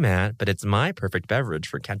about you, Matt, but it's my perfect beverage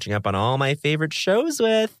for catching up on all my favorite shows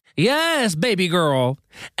with. Yes, baby girl.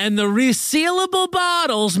 And the resealable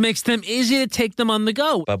bottles makes them easy to take them on the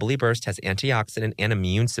go. Bubbly Burst has antioxidant and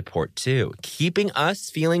immune support too, keeping us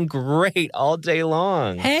feeling great all day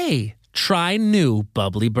long. Hey, try new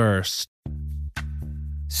Bubbly Burst.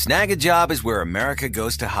 Snag a Job is where America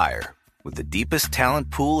goes to hire, with the deepest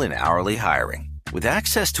talent pool in hourly hiring. With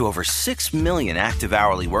access to over 6 million active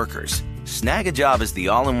hourly workers, Snag a Job is the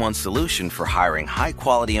all-in-one solution for hiring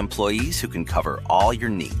high-quality employees who can cover all your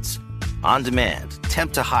needs. On demand,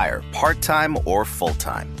 temp to hire, part-time or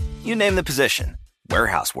full-time. You name the position.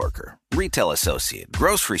 Warehouse worker, retail associate,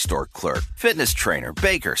 grocery store clerk, fitness trainer,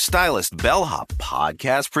 baker, stylist, bellhop,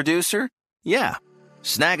 podcast producer. Yeah,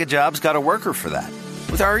 Snag a Job's got a worker for that.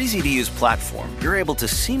 With our easy-to-use platform, you're able to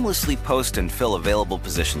seamlessly post and fill available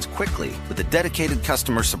positions quickly with a dedicated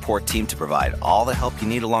customer support team to provide all the help you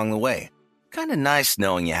need along the way. Kind of nice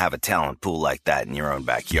knowing you have a talent pool like that in your own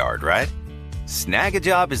backyard, right? Snag a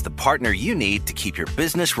Job is the partner you need to keep your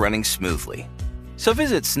business running smoothly. So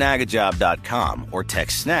visit snagajob.com or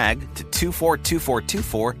text snag to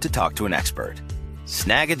 242424 to talk to an expert.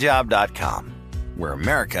 Snagajob.com, where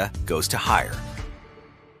America goes to hire.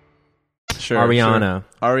 Sure, Ariana. Sure.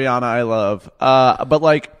 Ariana, I love. But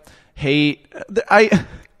like, hate.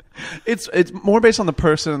 It's more based on the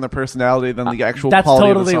person and the personality than the actual That's quality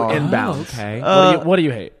totally of the song. inbound. Okay. What do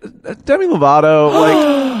you hate? Demi Lovato,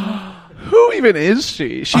 like, who even is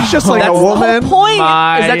she? She's just like a woman. The whole point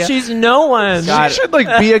My is that she's no one. She should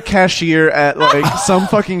like be a cashier at like some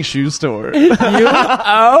fucking shoe store.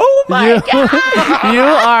 Oh my god. You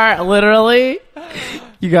are literally.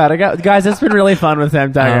 You gotta go, guys. It's been really fun with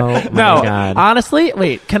Sam Tiger. Oh, my no, God. Honestly,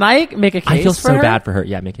 wait. Can I make a case? I feel for so her? bad for her.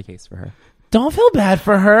 Yeah, make a case for her. Don't feel bad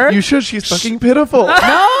for her. You should. She's fucking pitiful.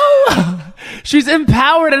 No, she's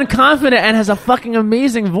empowered and confident and has a fucking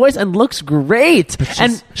amazing voice and looks great.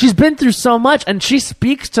 And she's been through so much and she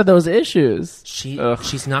speaks to those issues. She's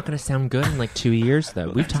not going to sound good in like 2 years though.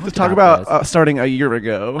 We've talked To talk about about starting a year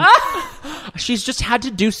ago. this. She's just had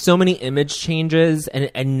to do so many image changes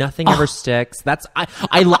and nothing ever sticks. That's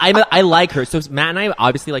I like her. So Matt and I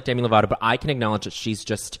obviously like Demi Lovato, but I can acknowledge that she's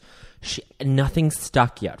just nothing's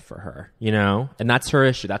stuck yet for her, you know? And that's her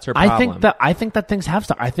issue. That's her problem. I think that things have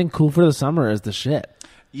stuck. I think Cool for the Summer is the shit.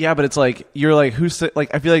 Yeah, but it's like you're like who's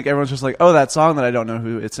like I feel like everyone's just like, oh, that song that I don't know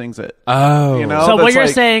who it sings it. Oh, You know? So what That's you're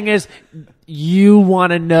like- saying is you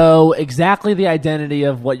want to know exactly the identity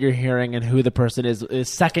of what you're hearing and who the person is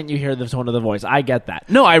second you hear the tone of the voice. I get that.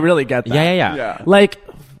 No, I really get that. yeah. Yeah. Like,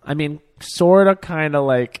 I mean, sort of, kind of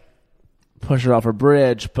like push her off a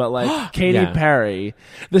bridge, but like Katy Yeah. Perry,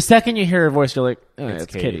 the second you hear her voice, you're like, oh, It's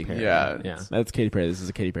it's Katy Katy Perry. Yeah. Yeah. That's Katy Perry. This is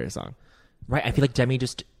a Katy Perry song. Right. I feel like Demi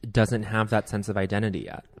just doesn't have that sense of identity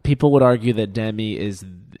yet. People would argue that Demi is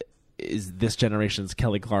this generation's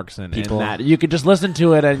Kelly Clarkson. People- and that you could just listen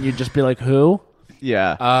to it and you'd just be like, who?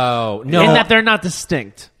 Yeah. Oh, no. In that they're not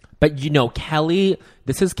distinct. But you know, Kelly,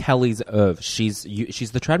 this is Kelly's she's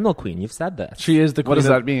the treadmill queen. You've said this. She is the what queen does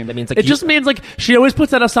of- that mean? That means like It just means like she always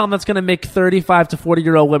puts out a song that's going to make 35 to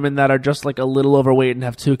 40-year-old women that are just like a little overweight and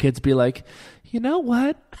have 2 kids be like, you know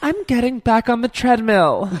what? I'm getting back on the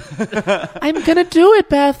treadmill. I'm going to do it,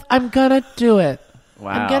 Beth. I'm going to do it.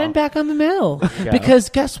 Wow. I'm getting back on the mill. Because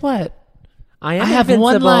guess what? I I have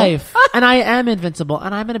one life and I am invincible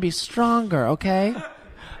and I'm going to be stronger, okay?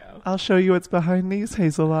 I'll show you what's behind these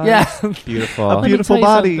hazel eyes. Yeah. Beautiful. A beautiful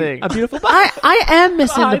body. A beautiful body. I am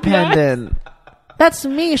Miss Independent. That's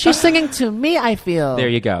me. She's singing to me, I feel. There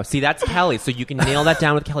you go. See, that's Kelly. So you can nail that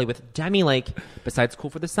down with Kelly. With Demi, like, besides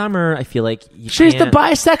Cool for the Summer, I feel like She's the can't-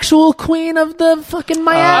 bisexual queen of the fucking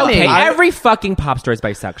Miami. Okay, every fucking pop star is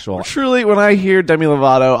bisexual. Truly, when I hear Demi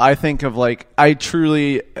Lovato, I think of like I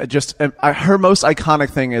truly just her most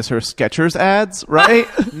iconic thing is her Skechers ads, right?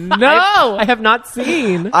 No. I have not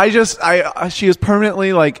seen. She is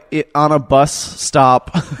permanently like on a bus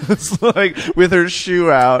stop, it's like with her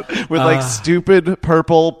shoe out, with like stupid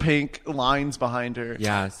purple pink lines behind her.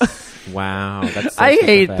 Yes. Wow. That's so I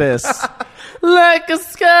hate specific. this. Like a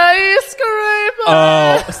skyscraper.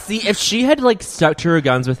 Oh, see, if she had like stuck to her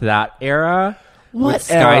guns with that era, What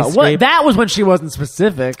with era? Skyscraper, What? That was when she wasn't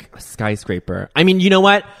specific. Skyscraper. I mean, you know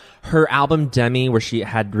what? Her album Demi, where she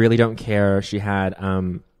had Really Don't Care. She had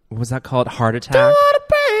what was that called? Heart Attack. Don't wanna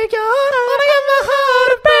break your heart, wanna get my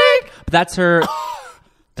heart to break. But that's her.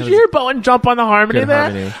 Did you hear Bowen jump on the harmony Good there?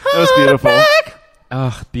 harmony. That was beautiful.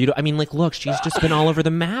 Oh, beautiful. I mean, like, look, she's just been all over the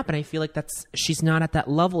map, and I feel like she's not at that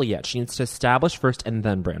level yet. She needs to establish first and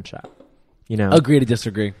then branch out. You know? Agree to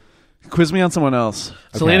disagree. Quiz me on someone else.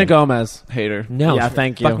 Selena Gomez. Hater. No. Yeah, she's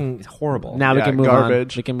thank you. Fucking horrible. Now we Yeah, can move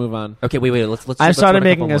garbage. on. We can move on. Okay, wait. Let's I let's started run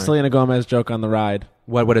making couple a more. Selena Gomez joke on the ride.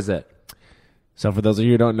 What is it? So for those of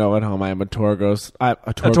you who don't know at home, I am a tour ghost. I'm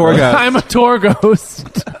a tour tour ghost. I'm a tour ghost.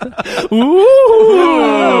 Ooh.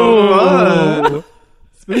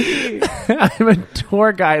 I'm a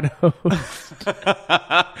tour guide host.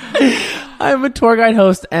 I'm a tour guide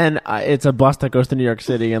host, and it's a bus that goes to New York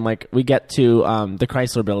City, and like we get to the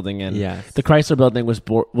Chrysler Building, and Yes. the Chrysler Building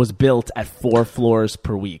was built at 4 floors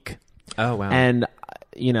per week. Oh, wow. And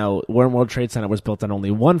One World Trade Center was built on only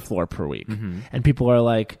 1 floor per week, and people are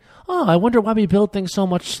like, "Oh, I wonder why we build things so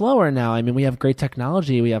much slower now. I mean, we have great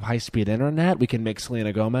technology, we have high-speed internet, we can make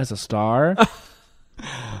Selena Gomez a star."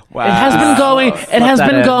 Wow. It has been going. It has that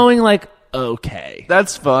been in. going like okay.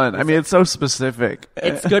 That's fun. I mean, it's so specific.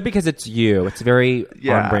 It's good because it's you. It's very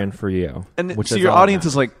Yeah. on brand for you. And which so is your all audience that.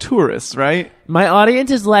 is like tourists, right? My audience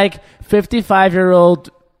is like 55-year-old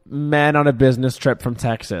men on a business trip from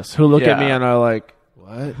Texas who look at me Yeah. and are like,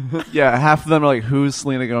 "What?" Yeah, half of them are like, "Who's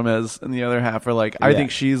Selena Gomez?" And the other half are like, "I Yeah.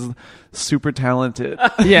 think she's super talented."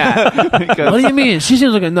 Yeah. Because, What do you mean? She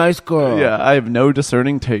seems like a nice girl. yeah, I have no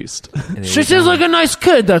discerning taste. She seems like a nice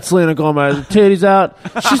kid. That Selena Gomez. Titties out.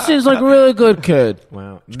 She seems like a really good kid.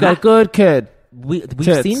 Wow. She's got a good kid. We've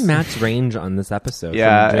Tits. seen Matt's range on this episode.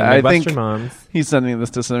 Yeah, from doing I Midwestern think- Moms. He's sending this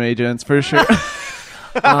to some agents for sure.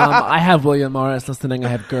 I have William Morris listening. I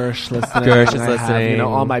have Gersh listening. Gersh is I have, listening.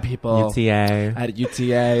 all my people UTA. at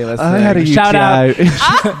UTA listening. I had a Shout out.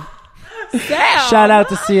 UTI. Shout out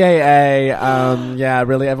to CAA. Yeah,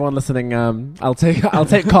 really, everyone listening. I'll take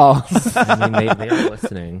calls. I mean, they are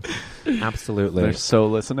listening. Absolutely. They're so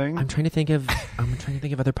listening. I'm trying to think of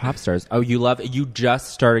other pop stars. Oh, you just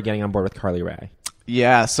started getting on board with Carly Rae.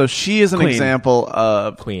 Yeah, so she is an Queen. example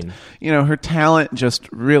of Queen. her talent just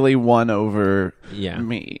really won over Yeah.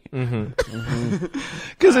 me.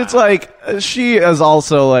 Because it's like she is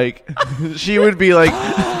also like she would be like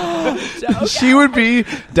she would be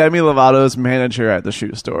Demi Lovato's manager at the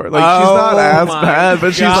shoe store. Like she's not as bad, but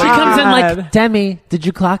she's She like, comes in like, "Demi, did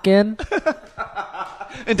you clock in?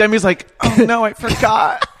 and Demi's like, "Oh no, I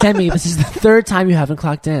forgot." Demi, this is the 3rd time you haven't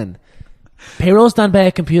clocked in. Payroll's done by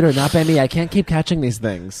a computer, not by me. I can't keep catching these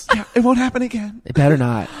things. Yeah, it won't happen again. It better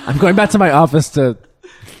not. I'm going back to my office to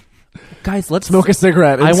Guys, let's smoke a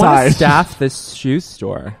cigarette I inside. want to staff this shoe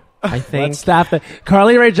store. I think. Let's staff it.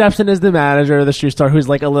 Carly Rae Jepsen is the manager of the shoe store who's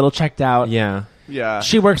like a little checked out. Yeah. Yeah.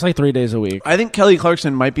 She works like 3 days a week. I think Kelly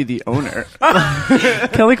Clarkson might be the owner.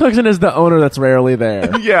 Kelly Clarkson is the owner that's rarely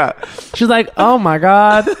there. Yeah. She's like, "Oh my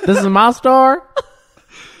God, this is my store?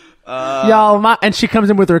 Y'all, and she comes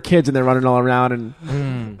in with her kids and they're running all around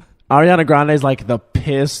and Ariana Grande is like the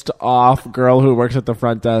pissed off girl who works at the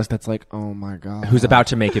front desk that's like, "Oh my God." Who's about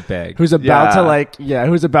to make it big. Who's about Yeah.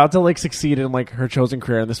 who's about to succeed in like her chosen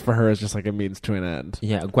career, and this for her is just like a means to an end.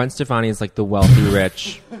 Yeah, Gwen Stefani is like the wealthy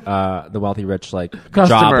rich, like Customer.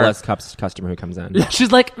 jobless customer who comes in.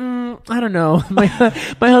 She's like, "I don't know. My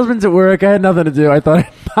husband's at work. I had nothing to do. I thought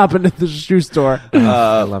I'd pop into the shoe store."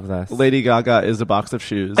 I love this. Lady Gaga is a box of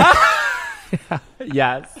shoes.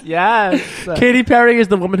 Yes. Katy Perry is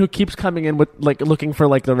the woman who keeps coming in with like looking for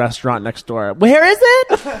like the restaurant next door. Where is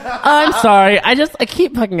it? I'm sorry. I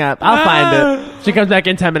keep fucking up. I'll find it. She comes back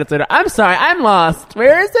in 10 minutes later. I'm sorry. I'm lost.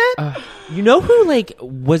 Where is it? You know who like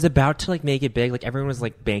was about to like make it big? Like everyone was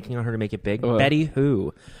like banking on her to make it big. Betty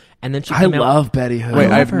Who. And then she I came out. love Betty Who.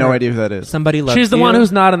 Wait, I have her. no idea who that is. Somebody loves She's the one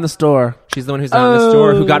who's not in the store. She's the one who's not in the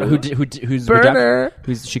store Burner.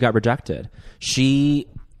 she got rejected.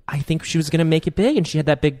 I think she was going to make it big, and she had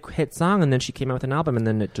that big hit song, and then she came out with an album, and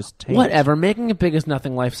then it just tanked. Whatever. Making it big is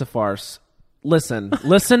nothing. Life's a farce. Listen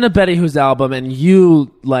to Betty Who's album, and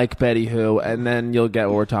you like Betty Who, and then you'll get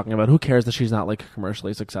what we're talking about. Who cares that she's not like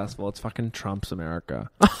commercially successful? It's fucking Trump's America.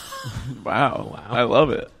 Wow. I love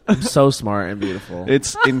it. So smart and beautiful.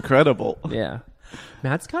 It's incredible. Yeah.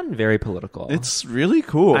 Matt's gotten very political. It's really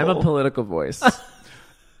cool. I'm a political voice.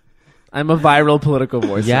 I'm a viral political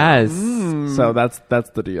voice. yes. So that's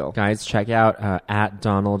the deal. Guys, check out at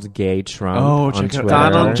Donald Gay Trump. Oh, on check out Twitter.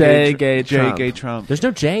 Donald J. Gay Trump. Gay Trump. There's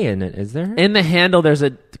no J in it, is there? In the handle, there's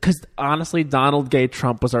because honestly, Donald Gay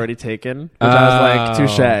Trump was already taken, which I was like,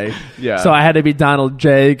 touche. Yeah. So I had to be Donald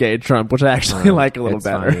J. Gay Trump, which I actually like a little it's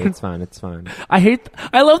better. Fine. It's fine.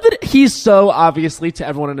 I love that he's so obviously to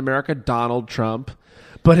everyone in America Donald Trump,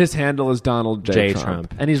 but his handle is Donald J. J.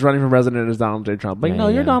 Trump. and he's running for president as Donald J. Trump. Like, Yeah, no,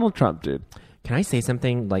 you're yeah. Donald Trump, dude. Can I say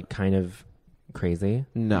something like kind of crazy?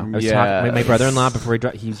 No. I was Yes. talking. My brother-in-law before he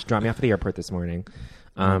dropped me off at the airport this morning.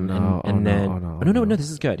 no. No,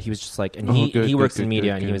 this is good. He was just like, and he good, works good, in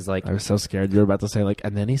media, good, and he good. was like, I was so scared you were about to say like,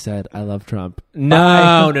 and then he said, "I love Trump."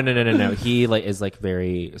 no. He like is like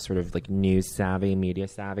very sort of like news savvy, media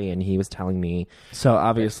savvy, and he was telling me So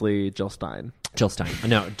obviously Jill Stein. Jill Stein.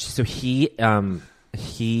 No, so he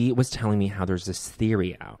he was telling me how there's this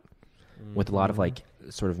theory out with a lot of like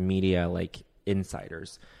sort of media like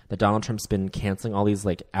insiders that Donald Trump's been canceling all these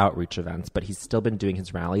like outreach events, but he's still been doing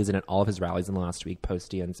his rallies, and at all of his rallies in the last week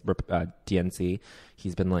post DNC,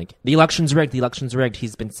 he's been like, the election's rigged, the election's rigged. He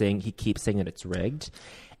keeps saying that it's rigged.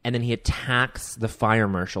 And then he attacks the fire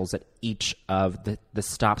marshals at each of the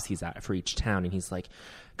stops he's at for each town. And he's like,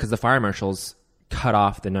 because the fire marshals cut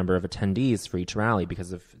off the number of attendees for each rally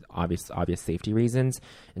because of obvious safety reasons.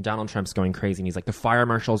 And Donald Trump's going crazy. And he's like, the fire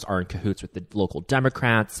marshals are in cahoots with the local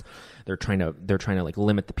Democrats. They're trying to like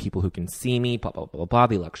limit the people who can see me, blah, blah, blah, blah.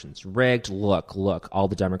 The election's rigged. Look, all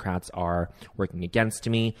the Democrats are working against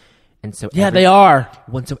me. And so they are.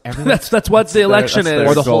 So everyone, that's what the election is.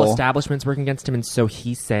 Or the whole establishment's working against him. And so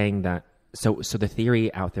he's saying that, so the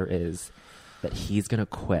theory out there is that he's going to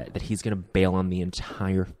quit, that he's going to bail on the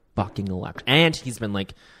entire fucking election. And he's been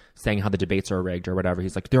like saying how the debates are rigged or whatever.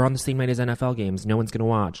 He's like, they're on the same night as NFL games. No one's going to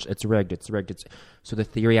watch. It's rigged. So the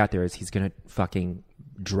theory out there is he's going to fucking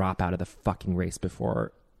drop out of the fucking race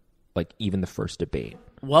before like even the first debate.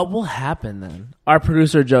 What will happen then? Our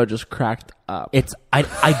producer Joe just cracked up.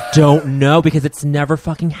 I don't know, because it's never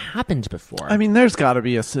fucking happened before. I mean, there's got to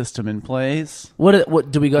be a system in place.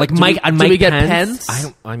 What do we go like? Do we get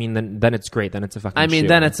Pence? I mean, then it's great. Then it's a fucking. I mean,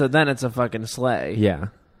 shoe. then it's a fucking sleigh. Yeah,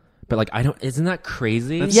 but like isn't that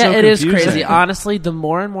crazy? That's yeah, so it is confusing. crazy. Honestly, the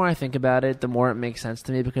more and more I think about it, the more it makes sense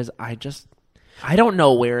to me, because I don't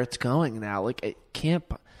know where it's going now. Like, it can't.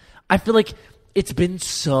 I feel like it's been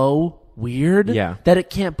so weird that it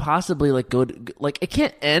can't possibly like it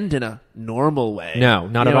can't end in a normal way. No,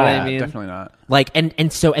 not you at know all. what I mean? Definitely not. Like and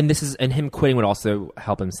him quitting would also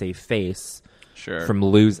help him save face from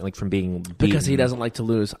losing, like from being beaten. Because he doesn't like to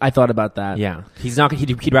lose. I thought about that. Yeah,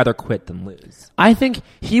 he'd rather quit than lose. I think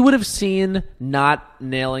he would have seen not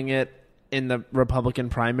nailing it in the Republican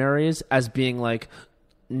primaries as being like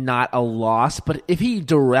not a loss, but if he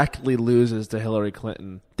directly loses to Hillary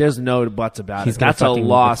Clinton, there's no buts about it. That's a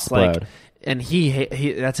loss. Explode. Like, and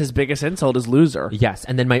he that's his biggest insult is loser. Yes,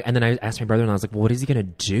 and then I asked my brother-in-law, I was like, well, what is he gonna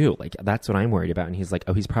do? Like, that's what I'm worried about. And he's like,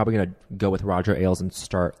 oh, he's probably gonna go with Roger Ailes and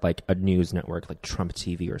start like a news network like Trump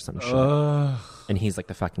TV or some shit. And he's like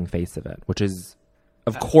the fucking face of it, which is,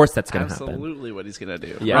 of course, that's gonna happen. Absolutely, what he's gonna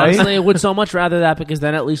do. Yeah. Right? Honestly, I would so much rather that, because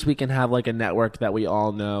then at least we can have like a network that we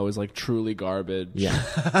all know is like truly garbage. Yeah.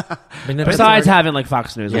 I mean, Besides having like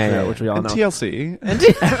Fox News, which we all And know. TLC. And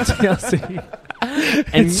TLC.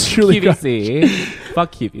 and It's truly QVC.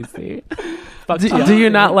 Fuck QVC. Fuck TLC. Do you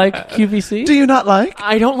not like QVC? Do you not like?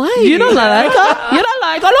 I don't like. You don't like her? You don't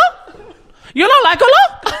like her? You don't like her?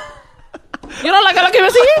 You don't like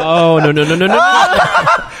QVC? Oh, no.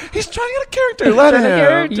 He's trying out a character. Let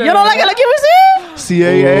him. You don't like QVC?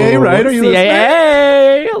 CAA, right? Are you listening?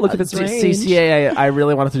 CAA. Look at this range. CAA. I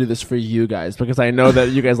really wanted to do this for you guys, because I know that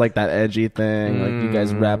you guys like that edgy thing. Like, you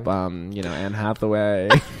guys rep, Anne Hathaway.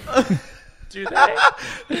 Do they?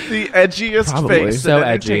 The edgiest Probably. face. So in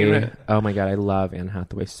edgy. entertainment. Oh my god, I love Anne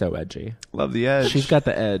Hathaway. So edgy. Love the edge. She's got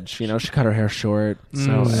the edge. You know, she cut her hair short.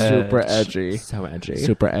 So super edgy. So edgy.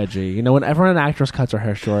 Super edgy. You know, whenever an actress cuts her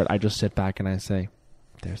hair short, I just sit back and I say,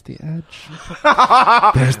 there's the edge.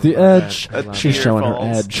 There's the edge. She's showing her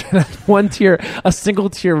edge. One tear, a single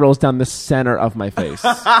tear rolls down the center of my face.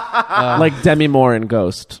 Like Demi Moore in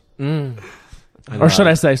Ghost. Or should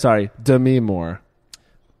I say, sorry, Demi Moore.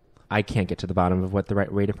 I can't get to the bottom of what the right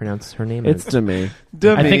way to pronounce her name is. It's Demi.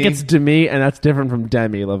 Demi. I think it's Demi, and that's different from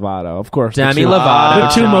Demi Lovato. Of course. Demi the two, Lovato.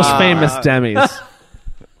 The two most famous Demis.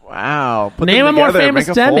 Wow. Put Name them a more together, famous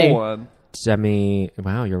make a full Demi. one. Demi.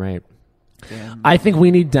 Wow, you're right. I think we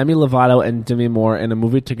need Demi Lovato and Demi Moore in a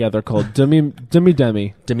movie together called Demi. Demi.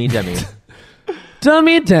 Demi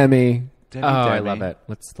Demi. Oh, I love it.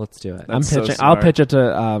 Let's do it. I'm That's so pitching. I'll smart. pitch it to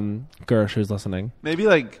Gersh, who's listening. Maybe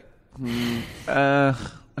like, I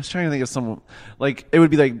was trying to think of some, like, it would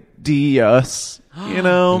be like Dios, you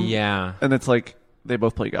know? Yeah. And it's like, they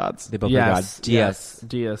both play gods. They both play God. Diaz.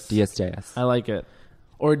 Diaz. I like it.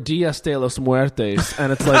 Or Dias de los Muertes,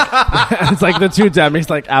 and it's like it's like the two Demis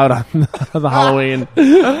like out on the Halloween.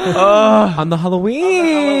 On the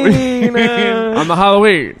Halloween. On the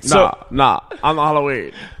Halloween. So- On the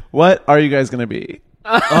Halloween. What are you guys going to be?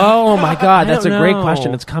 Oh my God, that's a don't great know.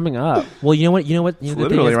 question. It's coming up. Well, you know what? It's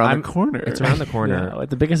literally around the corner. It's around the corner. At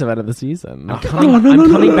the biggest event of the season. I'm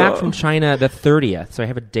coming back from China the 30th, so I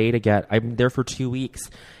have a day to get. I'm there for 2 weeks,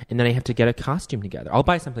 and then I have to get a costume together. I'll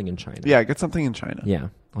buy something in China. Yeah, get something in China. Yeah,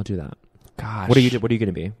 I'll do that. Gosh. What are you going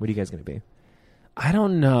to be? What are you guys going to be? I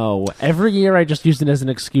don't know. Every year I just use it as an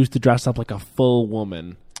excuse to dress up like a full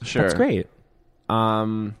woman. Sure. That's great.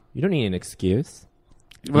 Um, You don't need an excuse.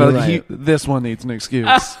 Well, Right. this one needs an excuse.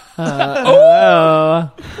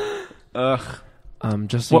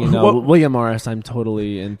 Just so you know, William Morris, I'm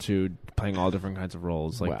totally into playing all different kinds of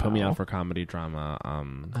roles. Like, put me Wow. out for comedy, drama,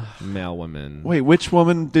 male women. Wait, which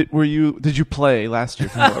woman did you play last year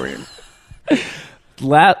from Lorraine?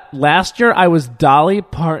 Last year, I was Dolly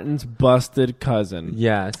Parton's busted cousin.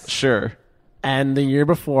 Yes. Sure. And the year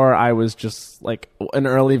before, I was just like an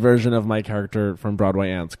early version of my character from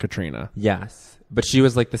Broadway Ants, Katrina. Yes. But she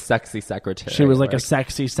was like the sexy secretary. She was like a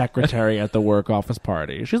sexy secretary at the work office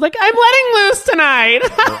party. She's like, I'm letting loose tonight.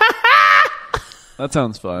 That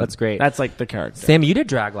sounds fun. That's great. That's like the character. Sam, you did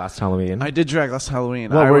drag last Halloween. I did drag last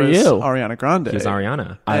Halloween. What I were was you? Ariana Grande. He was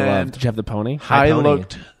Ariana. I And loved. Did you have the pony? Hi, I Pony.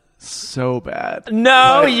 looked so bad.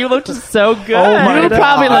 No, you looked so good. Oh my You God.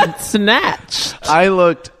 probably looked snatched. I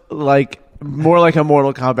looked like more like a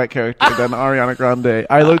Mortal Kombat character than Ariana Grande.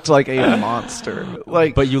 I looked like a monster.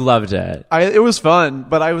 Like, But you loved it. it was fun,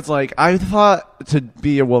 but I was like, I thought to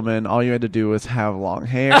be a woman, all you had to do was have long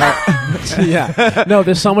hair. Yeah. No,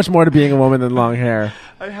 there's so much more to being a woman than long hair.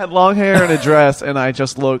 I had long hair and a dress, and I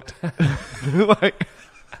just looked like.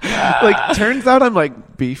 Turns out I'm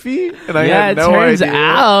like beefy, and I had no turns idea.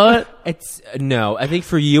 out. It's no. I think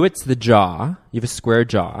for you, it's the jaw. You have a square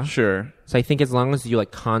jaw. Sure, So I think as long as you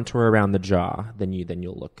like contour around the jaw, then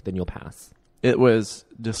you'll pass. it was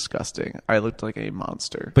disgusting. I looked like a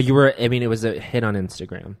monster. But you were. I mean, it was a hit on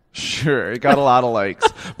Instagram. Sure, it got a lot of likes,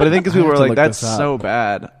 but I think because people were to like, look "That's this up. so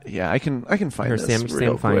bad." Yeah, I can find Here, this. Sam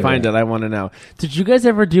real find quick. Find it. I want to know. Did you guys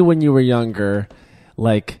ever do when you were younger,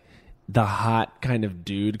 like the hot kind of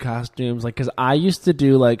dude costumes? Like, because I used to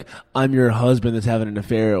do like, I'm your husband that's having an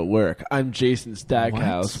affair at work. I'm Jason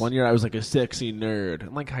Stackhouse. What? One year I was like a sexy nerd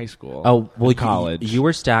in like high school. Oh well, college. You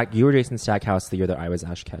were Jason Stackhouse the year that I was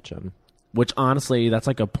Ash Ketchum. Which honestly, that's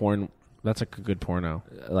like a porn. That's like a good porno.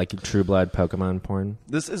 Like True Blood Pokemon porn.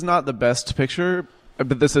 This is not the best picture,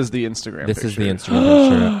 but this is the Instagram. This is the picture.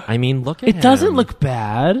 Instagram picture. I mean, look at It doesn't him. look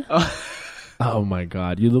bad. Oh my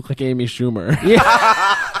god, you look like Amy Schumer.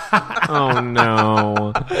 Oh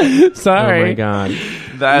no! Sorry. Oh my god!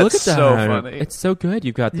 That's Look at so that. funny. It's so good.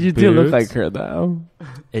 You've got the You do look boobs. like her though.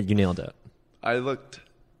 You nailed it. I looked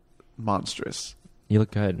monstrous. You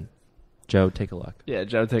look good. Joe, take a look. Yeah,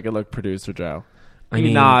 Joe, take a look. Producer Joe. I He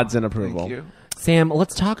mean, nods in Thank approval. you. Sam,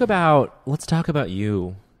 let's talk about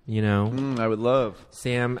you. You know, I would love.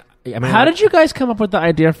 Sam. I mean, How did you guys come up with the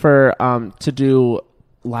idea for to do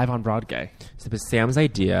live on Broadway? So it was Sam's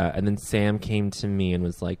idea, and then Sam came to me and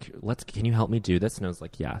was like, can you help me do this?" And I was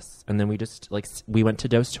like, "Yes." And then we went to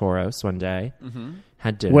Dos Toros one day,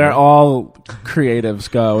 had dinner. Where all creatives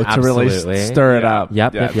go to really Absolutely. stir it up.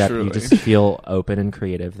 Yep. You truly. just feel open and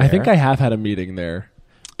creative. I think there. I have had a meeting there.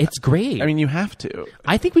 It's great. I mean, you have to.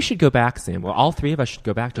 I think we should go back, Sam. Well, all three of us should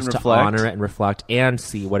go back just And to reflect. honor it and reflect and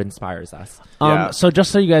see what inspires us. Yeah. So just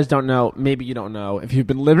so you guys don't know, maybe you don't know, if you've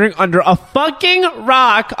been living under a fucking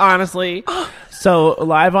rock, honestly. So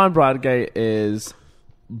live on Broadway is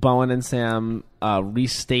Bowen and Sam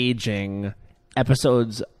restaging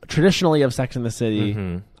episodes traditionally of Sex and the City.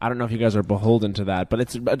 I don't know if you guys are beholden to that, but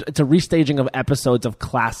it's a restaging of episodes of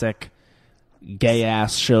classic gay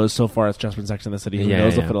ass shows. So far it's just been Sex and the City. Who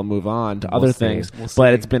knows if it'll move on to other see. things. We'll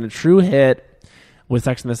But see. it's been a true hit with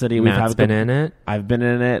Sex and the City. Matt's been in it. I've been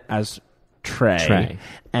in it as Trey.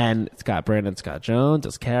 And it's got Brandon Scott Jones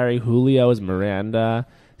as Carrie, Julio as Miranda,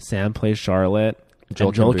 Sam plays Charlotte,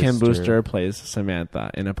 Joel Kim Booster plays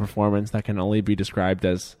Samantha in a performance that can only be described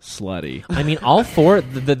as slutty. I mean, all four,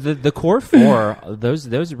 the core four, those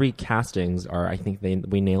recastings are. I think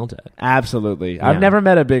we nailed it. Absolutely. Yeah. I've never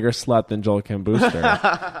met a bigger slut than Joel Kim Booster.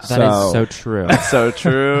 That is so true. So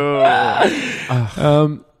true.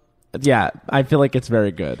 Yeah, I feel like it's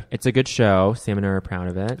very good. It's a good show. Sam and I are proud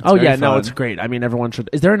of it. Oh very yeah, no, fun. it's great. I mean, everyone should.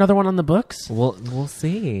 Is there another one on the books? We'll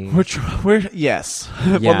see. We're yes.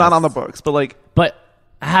 Well, not on the books, but like But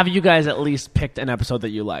have you guys at least picked an episode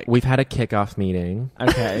that you like? We've had a kickoff meeting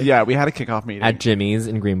Okay. yeah, we had a kickoff meeting. at Jimmy's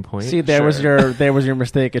in Greenpoint. See, there was your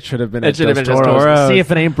mistake. It should have been. It at should have Dos been just Toros. Toros. See, if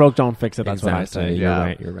it ain't broke, don't fix it. That's exactly. what I say.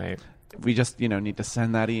 Yeah. You're right. we just need to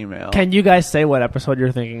send that email. Can you guys say what episode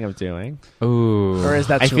you're thinking of doing? Ooh. Or is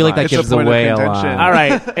that I too feel like that much? It's a gives point of away a lot. contention. All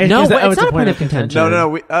right. No, Is that- it's not a point of contention. No.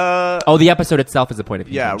 We Oh, the episode itself is a point of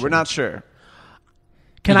contention. yeah, we're not sure.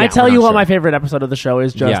 Can Yeah, I tell we're you not what sure. my favorite episode of the show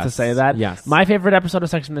is? Just Yes. to say that. Yes. My favorite episode of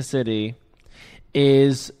Sex and the City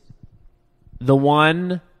is the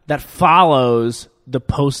one that follows the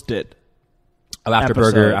Post-it. Oh, after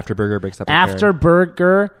episode. Burger breaks up. With After Carrie.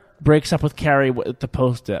 Burger breaks up with Carrie with the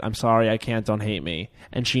Post-it. I'm sorry, I can't. Don't hate me.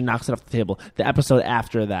 And she knocks it off the table. The episode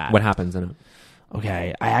after that. What happens in it?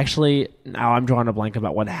 Okay, now I'm drawing a blank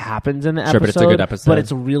about what happens in the episode. Sure, but it's a good episode. But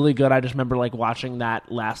it's really good. I just remember like watching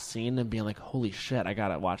that last scene and being like, "Holy shit, I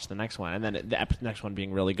gotta watch the next one." And then the next one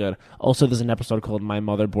being really good. Also, there's an episode called "My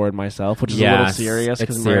Mother Bored Myself," which is a little serious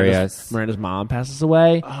because Miranda's mom passes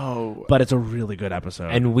away. Oh, but it's a really good episode.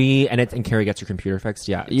 And Carrie gets her computer fixed.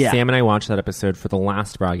 Yeah. Sam and I watched that episode for the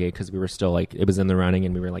last Brage because we were still like it was in the running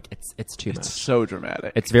and we were like it's too much. It's so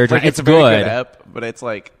dramatic. It's very dramatic. Like, it's a very good ep, but it's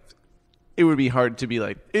like. It would be hard to be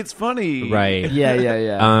like, it's funny. Right.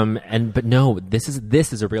 Yeah. But no, this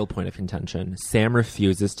is a real point of contention. Sam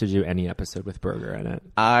refuses to do any episode with Berger in it.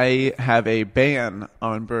 I have a ban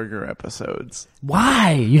on Berger episodes.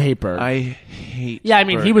 Why? You hate Berger? I hate Yeah, I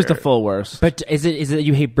mean, he was the full worst. But is it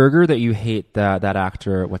you hate Berger that you hate that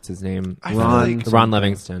actor, what's his name? Ron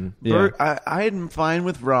Livingston. Yeah. I'm fine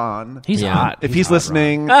with Ron. He's hot. If he's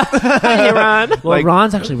listening. Hey, Ron. Well,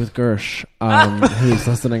 Ron's actually with Gersh, who's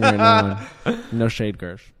listening right now. No shade,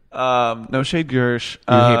 Gersh. No shade, Gersh.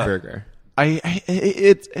 You hate Berger.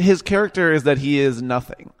 His character is that he is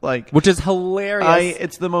nothing, like, which is hilarious.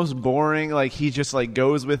 It's the most boring. Like he just like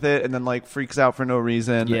goes with it and then like freaks out for no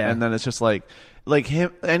reason. Yeah. And then it's just like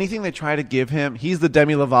him. Anything they try to give him, he's the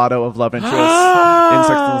Demi Lovato of love interest in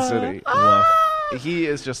Sex and the City. He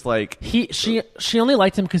is just like she only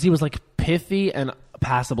liked him because he was like pithy and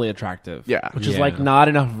passably attractive. Yeah, which is like not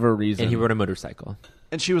enough of a reason. And he rode a motorcycle.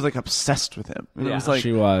 And she was like obsessed with him. And it was like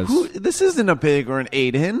she was. This isn't a Big or an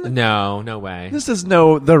Aiden. No way. This is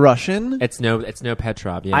the Russian. It's no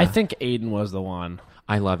Petrov. Yeah, I think Aiden was the one.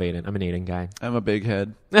 I love Aiden. I'm an Aiden guy. I'm a big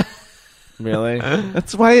head. Really?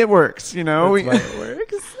 That's why it works. You know. That's why it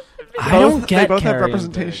works. I don't get they both have Carrie and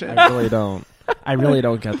representation. Big. I really don't. I really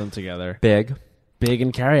don't get them together. Big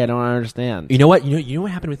and Carrie, I don't understand. You know what? You know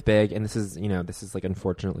what happened with Big, and this is like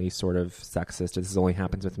unfortunately sort of sexist. This only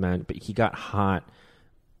happens with men, but he got hot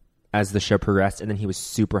as the show progressed, and then he was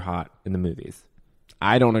super hot in the movies.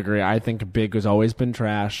 I don't agree. I think Big has always been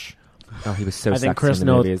trash. Oh, he was so I sexy think Chris in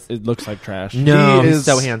the knows movies. it looks like trash. No, he he's is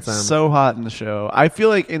so handsome. So hot in the show. I feel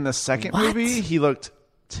like in the second movie, he looked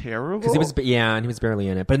terrible. Because he was barely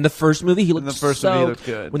in it. But in the first movie, he looked movie, he looked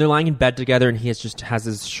good. When they're lying in bed together and he has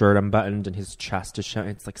his shirt unbuttoned and his chest is showing,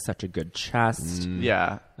 it's like such a good chest.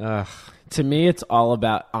 Yeah. Ugh. To me, it's all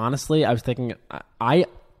about, honestly, I was thinking, I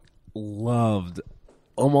loved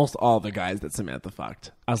almost all the guys that Samantha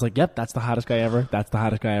fucked. I was like, yep, that's the hottest guy ever. That's the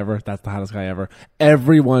hottest guy ever. That's the hottest guy ever.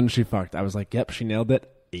 Everyone she fucked, I was like, yep, she nailed it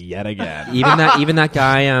yet again. Even that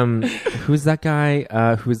guy, who's that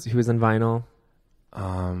guy who was in Vinyl?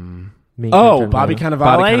 Bobby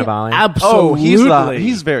Cannavale? Absolutely. Oh,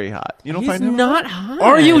 he's very hot. You don't find him not hot.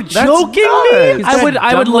 Are you joking me?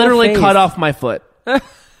 I would literally cut off my foot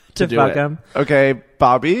to fuck him. Okay,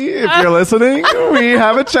 Bobby, if you're listening, we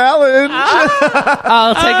have a challenge.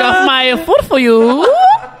 I'll take off my foot for you.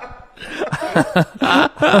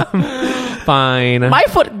 Fine. My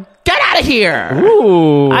foot, get out of here.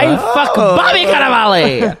 Ooh. I fuck Bobby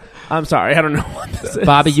Cannavale. I'm sorry, I don't know what this is.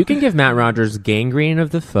 Bobby, you can give Matt Rogers gangrene of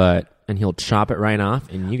the foot, and he'll chop it right off,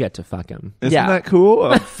 and you get to fuck him. Isn't that cool?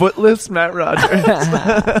 A footless Matt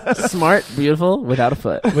Rogers. Smart, beautiful, without a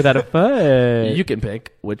foot. Without a foot. You can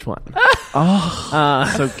pick which one.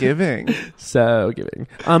 So giving. So giving.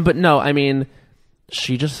 But no, I mean,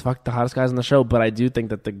 she just fucked the hottest guys on the show, but I do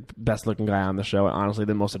think that the best looking guy on the show, and honestly,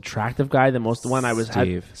 the most attractive guy,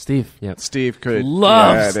 Steve. Yep. Steve could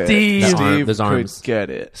Love get Steve. It. Steve Those arms. could get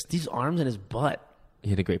it. Steve's arms and his butt. He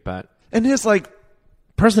had a great butt. And his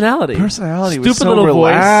Personality was Stupid so little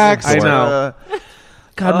relaxed. voice. I know.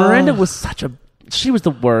 God, Miranda was she was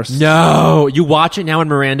the worst. No, you watch it now, and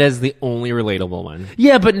Miranda is the only relatable one.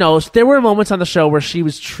 Yeah, but no, there were moments on the show where she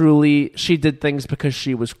did things because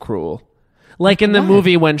she was cruel. Like in the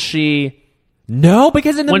movie when she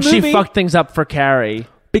fucked things up for Carrie.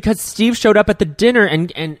 Because Steve showed up at the dinner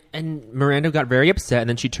and Miranda got very upset, and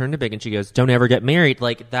then she turned to Big and she goes, "Don't ever get married."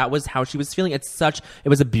 Like that was how she was feeling. It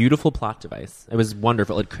was a beautiful plot device. It was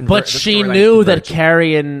wonderful. But she knew that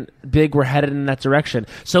Carrie and Big were headed in that direction.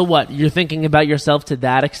 So what? You're thinking about yourself to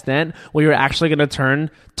that extent where you're actually going to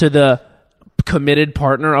turn to the committed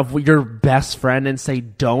partner of your best friend and say,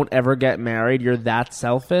 "Don't ever get married." You're that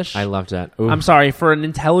selfish. I loved that. I'm sorry, for an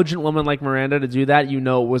intelligent woman like Miranda to do that, it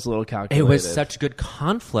was a little calculated. It was such good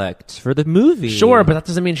conflict for the movie. Sure, but that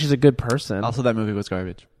doesn't mean she's a good person. Also, that movie was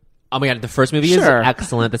garbage. Oh my god, the first movie is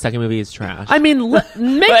excellent. The second movie is trash. I mean,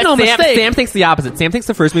 make no mistake. Sam thinks the opposite. Sam thinks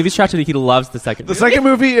the first movie is trash, and he loves the second movie. The second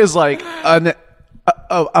movie is like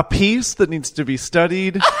a piece that needs to be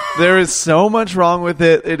studied. There is so much wrong with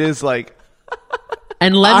it. It is like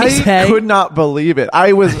And let me say, I could not believe it.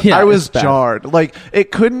 I was it's bad. jarred. Like,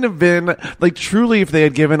 it couldn't have been like, truly, if they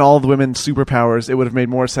had given all the women superpowers, it would have made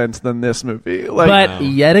more sense than this movie. Like, but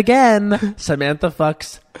yet again, Samantha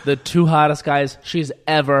fucks the two hottest guys she's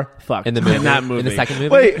ever fucked in the movie, in that movie. in the second movie.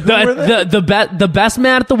 wait, who were they? The best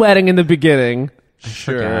man at the wedding in the beginning.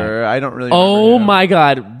 Sure, I don't really. Oh remember my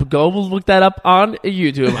God! Go look that up on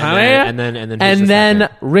YouTube, honey. And then who's the second?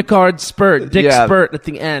 Rickard Spurt, Dick Yeah. Spurt at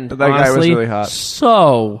the end. That guy was Honestly, really hot.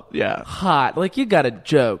 So Yeah. hot. Like, you got a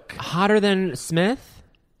joke. Hotter than Smith.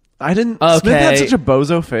 I didn't. Okay. Smith had such a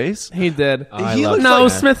bozo face. He did. I He love looked No,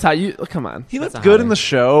 like- Smith's hot. You come on. He That's looked a good hottie. in the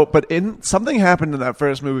show, but something happened in that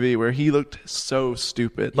first movie where he looked so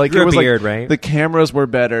stupid. Like, grew it a was beard, like right? the cameras were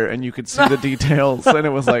better and you could see the details, and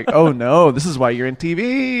it was like, oh no, this is why you're in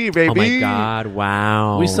TV, baby. Oh my God!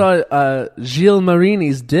 Wow. We saw Gilles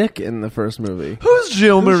Marini's dick in the first movie. Who's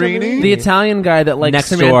Jill Marini? The Italian guy that like Next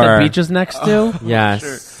Samantha door. Beach is next to. Yes.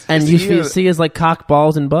 Sure. And Is you he a- see his like cock,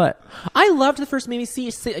 balls, and butt. I loved the first movie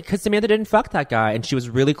because Samantha didn't fuck that guy, and she was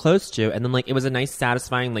really close to. And then like it was a nice,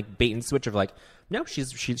 satisfying like bait and switch of like, no,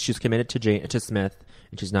 she's committed to Smith,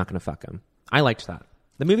 and she's not going to fuck him. I liked that.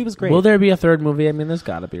 The movie was great. Will there be a third movie? I mean, there's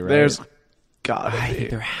got to be, right? There's gotta I be. think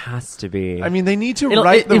there has to be. I mean, they need to It'll-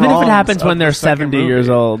 right the even if it wrongs happens of when the they're second 70 years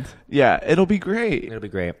movie. old. Yeah, it'll be great. it'll be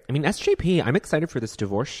great. I mean, SJP. I'm excited for this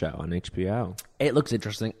divorce show on HBO. It looks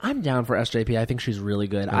interesting. I'm down for SJP. I think she's really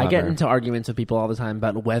good. I I love get her. into arguments with people all the time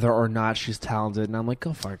about whether or not she's talented, and I'm like,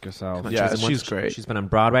 go fuck yourself. Yeah, She's she's great. She's been on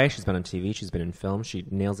Broadway. She's been on TV. She's been in film. She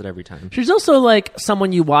nails it every time. She's also like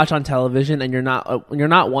someone you watch on television, and you're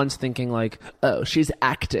not once thinking like, oh, she's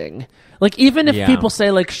acting. Like, even if Yeah. people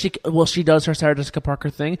say like she does her Sarah Jessica Parker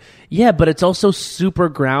thing, yeah, but it's also super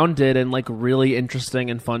grounded and like really interesting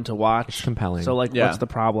and fun to watch. It's compelling. So like, Yeah. what's the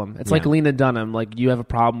problem? It's like Yeah. Lena Dunham. Like, you have a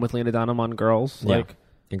problem with Lena Dunham on Girls. Yeah, Like,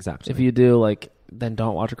 exactly. if you do, like, then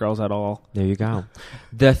don't watch Girls at all. There you go.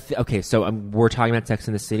 Okay, so we're talking about Sex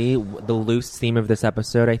in the City. The loose theme of this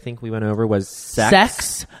episode, I think we went over, was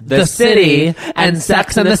sex, the city, and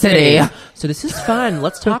Sex and the City. So this is fun.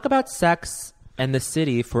 Let's talk about Sex and the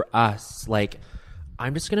City for us. Like,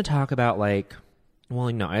 I'm just going to talk about, like, well,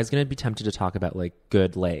 no, I was going to be tempted to talk about, like,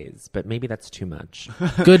 good lays, but maybe that's too much.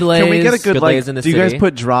 Good Lays. Can we get a good, Good like, Lays in the do you guys City.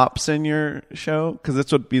 put drops in your show? Because this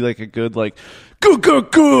would be like a good, like, good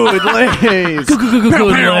lays. Good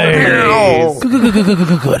Lays.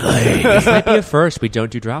 This might be a first. We don't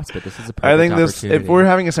do drops, but this is a perfect I think this, opportunity. if we're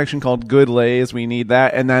having a section called good lays, we need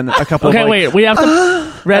that. And then a couple Okay, of, like, wait. We have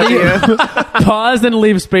to ready. Pause and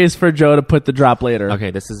leave space for Joe to put the drop later.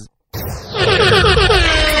 Okay, this is...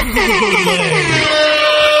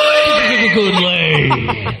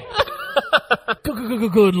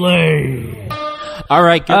 Good Lay. All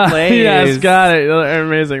right, good lays. Yes, got it.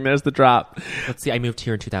 Amazing. There's the drop. Let's see. I moved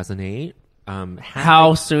here in 2008.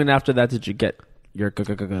 How soon after that did you get your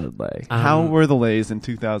good lay? how were the lays in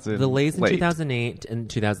 2000? The lays in late? 2008 and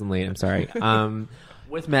 2008. I'm sorry.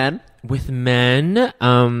 With men? With men,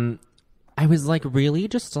 I was like really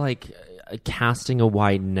just like casting a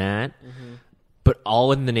wide net, but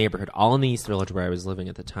all in the neighborhood, all in the East Village where I was living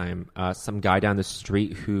at the time. Some guy down the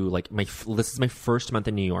street who like this is my first month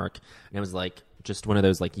in New York, and I was like just one of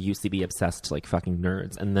those like UCB obsessed like fucking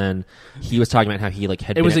nerds. And then he was talking about how he like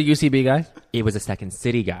had It was a been UCB guy? it was a Second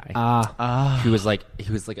City guy. He was like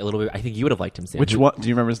a little bit. I think you would have liked him. Sam. Which He- one? Do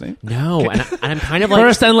you remember his name? No, and I'm kind of like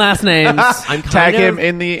First and last names. I'm kind Tag of, him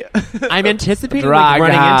in the. I'm anticipating Drag like,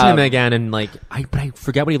 running up. into him again, and like I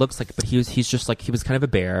forget what he looks like, but he's just like he was kind of a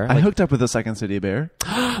bear. I Like, hooked up with a Second City bear.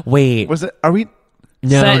 wait, Was it? Are we?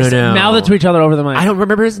 no. Mouth it to each other over the mic. I don't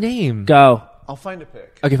remember his name. Go. I'll find a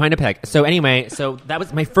pic. Okay, find a pic. So anyway, so that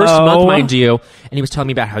was my first Oh. month, mind you, and he was telling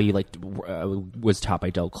me about how he like was taught by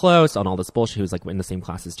Del Close on all this bullshit. He was like in the same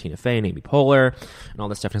class as Tina Fey and Amy Poehler and all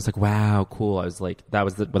this stuff. And I was like, wow, cool. I was like, that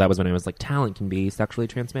was when I was like, talent can be sexually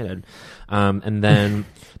transmitted. And then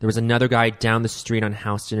there was another guy down the street on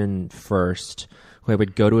Houston and First who I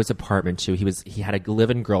would go to his apartment to. He had a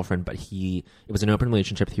live-in girlfriend, but it was an open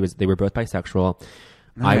relationship. They were both bisexual.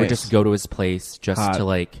 I would Nice. just go to his place just Hot. to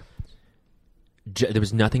like. There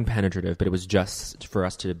was nothing penetrative, but it was just for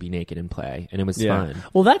us to be naked and play, and it was fun.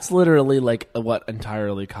 Well, that's literally like what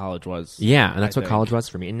entirely college was. Yeah, and that's I what think. college was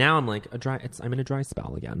for me. And now I'm like I'm in a dry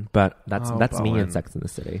spell again. But that's me Bowen. in Sex in the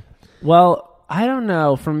City. Well, I don't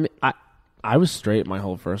know. From I was straight my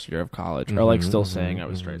whole first year of college, or like still saying I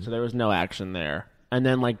was straight. So there was no action there. And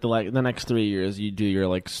then like the next 3 years, you do your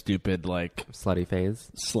like stupid like Slutty phase.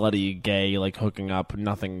 slutty gay like hooking up.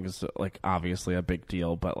 Nothing's like obviously a big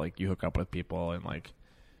deal, but like you hook up with people and like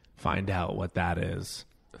find out what that is.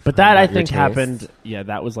 But that I your think taste. happened. Yeah,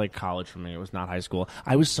 that was like college for me. It was not high school.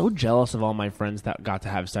 I was so jealous of all my friends that got to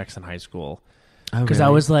have sex in high school because I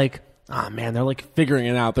was like, oh man, they're like figuring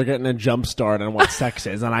it out. They're getting a jump start on what sex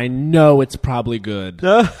is, and I know it's probably good.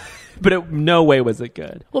 But no way was it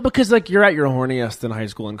good. Well, because like you're at your horniest in high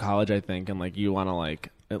school and college, I think, and like you want to like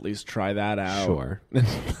at least try that out. Sure.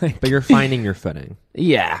 Like, But you're finding your footing.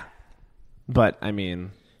 yeah. But I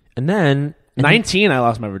mean, And then 19, I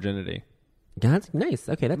lost my virginity. Yeah, that's nice.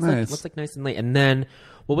 Okay, that's Nice. like nice and late. And then,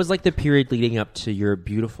 what was like the period leading up to your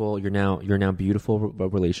now beautiful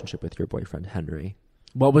relationship with your boyfriend Henry?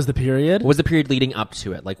 What was the period? What was the period leading up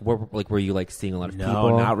to it? Were you like seeing a lot of No,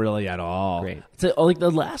 people? not really at all. Great. So, like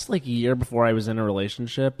the last like year before I was in a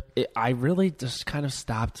relationship, I really just kind of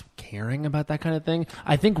stopped caring about that kind of thing.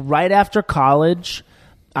 I think right after college,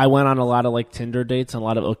 I went on a lot of like Tinder dates and a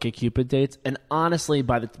lot of OkCupid dates, and honestly,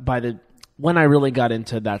 by the when I really got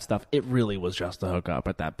into that stuff, it really was just a hookup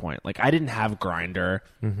at that point. Like I didn't have Grindr.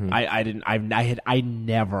 I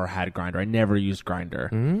never had Grindr. I never used Grindr.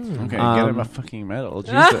 Okay, get him a fucking medal.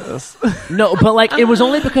 Jesus. No, but like it was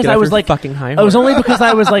only because Get I off was your like fucking high It was horse. only because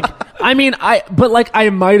I was like I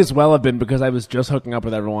might as well have been because I was just hooking up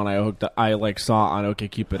with everyone I like saw on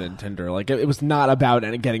OkCupid and Tinder. Like it was not about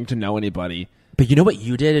getting to know anybody. But you know what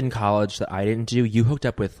you did in college that I didn't do? You hooked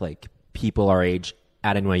up with like people our age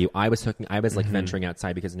at NYU. I was like venturing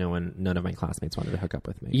outside because none of my classmates wanted to hook up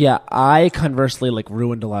with me. Yeah, I conversely like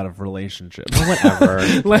ruined a lot of relationships. Whatever.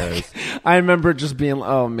 Like I remember just being,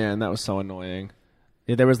 oh man, that was so annoying.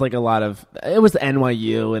 Yeah, there was like a lot of it was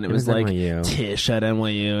NYU and it was like NYU. Tish at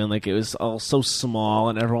NYU and like it was all so small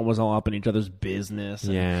and everyone was all up in each other's business.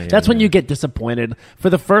 And Yeah, that's when yeah. you get disappointed. For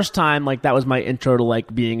the first time, like that was my intro to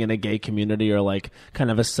like being in a gay community or like kind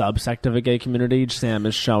of a subsect of a gay community. Sam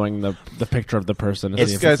is showing the picture of the person. to see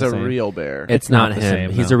This if guy's it's a the same. real bear. It's not the him.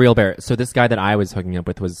 same, He's no. a real bear. So this guy that I was hooking up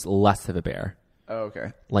with was less of a bear. Oh,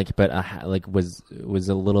 okay. Like, but was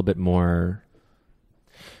a little bit more.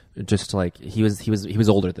 Just like he was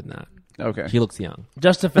older than that. Okay. He looks young.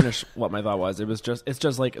 Just to finish what my thought was, it's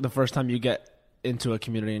just like the first time you get into a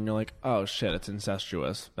community and you're like, oh shit, it's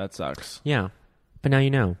incestuous. That sucks. Yeah, but now you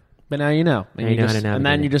know. But now you know. And, Now you know how just, to and then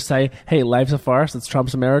navigate you it. just say, hey, life's a farce. It's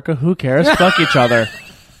Trump's America. Who cares? Fuck each other.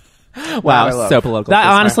 Wow, I love so it. political. That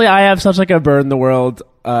this honestly, I have such like a burn the world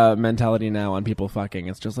mentality now on people fucking.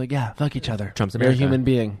 It's just like, yeah, fuck each other. Trump's You're a America. human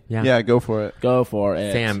being. Yeah. Yeah, go for it. Go for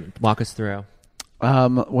it. Sam, walk us through.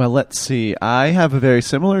 Well, let's see. I have a very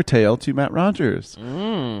similar tale to Matt Rogers.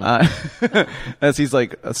 As he's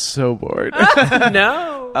like so bored.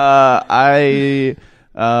 No. I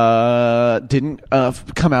didn't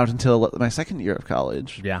come out until my second year of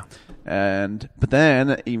college. Yeah. But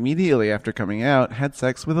then immediately after coming out, had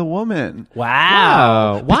sex with a woman.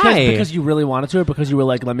 Wow. Why? Because you really wanted to, or because you were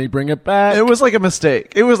like, let me bring it back. It was like a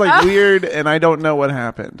mistake. It was like weird, and I don't know what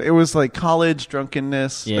happened. It was like college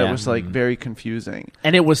drunkenness Yeah. that was like very confusing.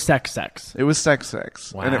 And it was sex. It was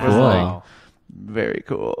sex, Wow. and it was like very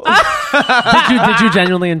cool. did you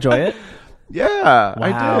genuinely enjoy it? Yeah,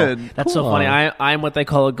 Wow. I did. That's so Cool. funny. I'm what they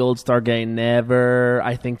call a gold star gay. Never,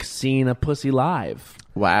 I think, seen a pussy live.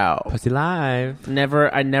 Wow. Pussy live. I never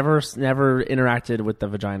interacted with the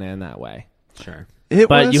vagina in that way. Sure. It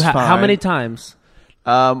But was you how fine. many times?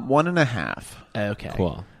 1.5. Okay.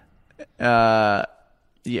 Cool. Yeah.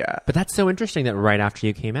 But that's so interesting that right after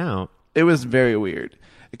you came out. It was very weird.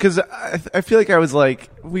 Because I feel like I was like,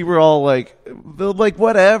 we were all like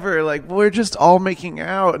whatever, like we're just all making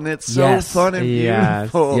out and it's so Yes. fun and Yes.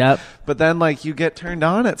 beautiful. Yep. But then like you get turned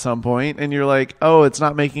on at some point and you're like, oh, it's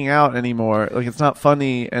not making out anymore. Like it's not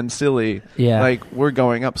funny and silly. Yeah. Like we're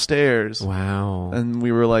going upstairs. Wow. And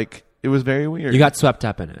we were like, it was very weird. You got swept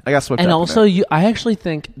up in it. I got swept And up in also, it. I actually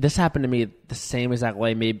think this happened to me the same exact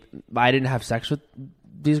way. Maybe I didn't have sex with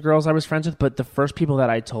these girls I was friends with, but the first people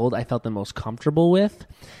that I told, I felt the most comfortable with.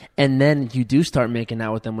 And then you do start making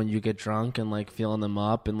out with them when you get drunk and like feeling them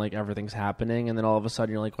up and like everything's happening. And then all of a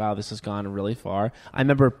sudden you're like, wow, this has gone really far. I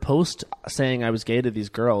remember post saying I was gay to these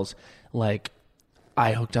girls, like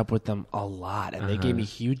I hooked up with them a lot and they gave me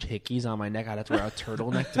huge hickeys on my neck. I'd have to wear a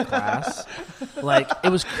turtleneck to class. Like it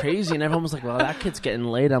was crazy. And everyone was like, well, that kid's getting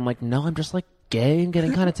laid. I'm like, no, I'm just like gay and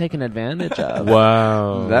getting kind of taken advantage of.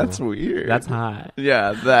 Whoa. That's weird. That's hot.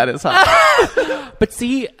 Yeah, that is hot. But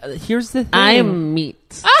see, here's the thing. I'm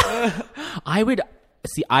meat.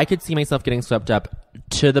 I could see myself getting swept up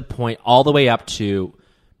to the point, all the way up to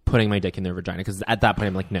putting my dick in their vagina. Because at that point,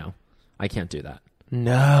 I'm like, no, I can't do that.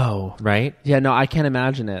 No. Right? Yeah, no, I can't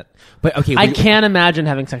imagine it. But okay, I can't imagine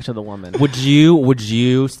having sex with a woman. Would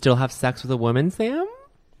you still have sex with a woman, Sam?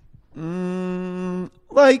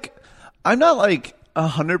 Like, I'm not like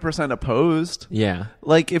 100% opposed. Yeah.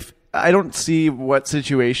 Like, if I don't see what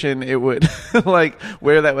situation it would like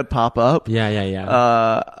where that would pop up.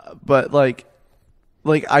 Yeah. But like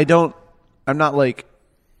I'm not like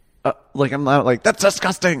that's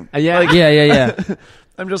disgusting. Yeah.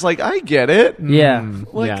 I'm just like, I get it. Yeah.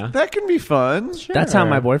 Like that can be fun. That's how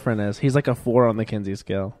my boyfriend is. He's like a 4 on the Kinsey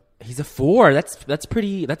scale. He's a 4. That's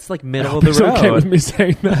pretty. That's like middle of the road. Okay with me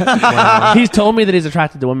saying that. Wow. He's told me that he's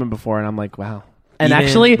attracted to women before, and I'm like, wow. And even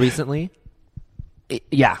actually, recently.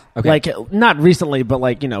 Yeah. Okay. Like, not recently, but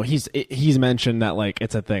like, he's mentioned that like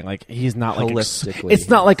it's a thing. Like, he's not like holistically. It's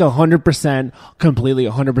not like 100% completely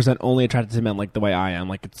 100% only attracted to men like the way I am.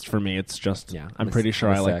 Like, it's for me, it's just I'm pretty sure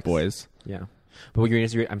I like boys. Yeah. But what you're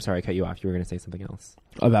gonna, I'm sorry, I cut you off. You were going to say something else.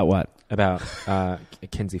 About what? About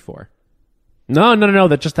Kinsey 4. No.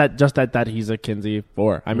 That he's a Kinsey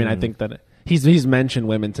 4. I mean, I think that he's mentioned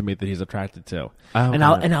women to me that he's attracted to. Oh, and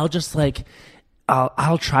I'll just like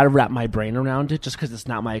I'll try to wrap my brain around it just because it's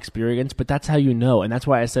not my experience, but that's how you know. And that's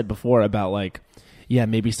why I said before about like, yeah,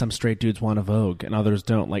 maybe some straight dudes want a Vogue and others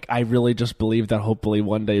don't. Like, I really just believe that hopefully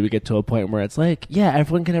one day we get to a point where it's like, yeah,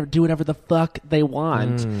 everyone can do whatever the fuck they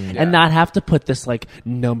want and not have to put this like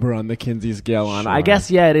number on the Kinsey scale on. Sure. I guess,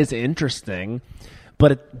 yeah, it is interesting,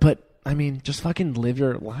 but I mean, just fucking live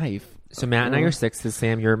your life. So Matt and I are 6s.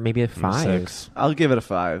 Sam, you're maybe a 5. 6. I'll give it a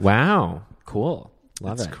 5. Wow. Cool.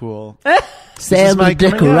 Love That's it. cool. Sam, you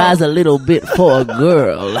decorize a little bit for a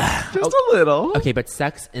girl. Just a little. Okay, but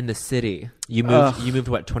Sex in the City. You moved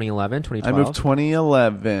what, 2011, 2012? I moved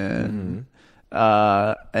 2011.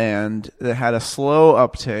 And it had a slow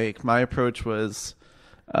uptake. My approach was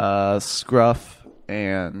scruff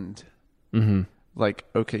and like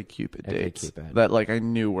OkCupid dates OkCupid. that like I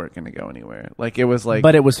knew weren't going to go anywhere. Like it was like,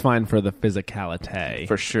 But it was fine for the physicality.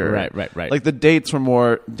 for sure. Right. Like the dates were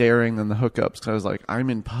more daring than the hookups because I was like, I'm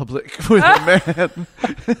in public with a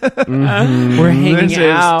man. We're hanging This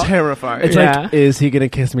out. is terrifying. It's like, is he going to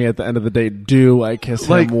kiss me at the end of the date? Do I kiss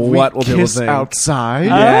like him? What will people kiss think? outside.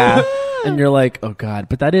 Yeah. And you're like, oh God.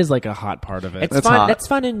 But that is like a hot part of it. It's That's fun. hot. It's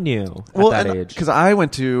fun and new Well, at that age. because I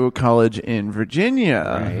went to college in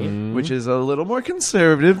Virginia, which is a little more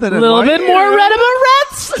conservative than a little bit NYU. more red of a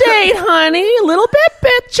red state, honey. A little bit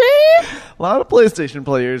bitchy. A lot of PlayStation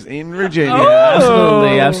players in Virginia.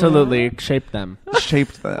 Absolutely. Shape them.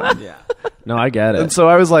 Shaped them. Yeah. No, I get it. And so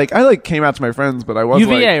I was like, I like came out to my friends, but I was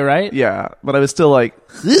UVA, like, right? Yeah, but I was still like,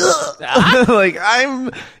 like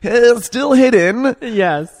I'm still hidden.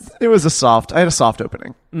 Yes. It was I had a soft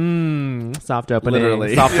opening, Soft opening.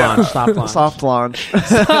 Literally. Soft launch. Soft launch. soft launch.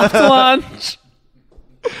 Soft launch.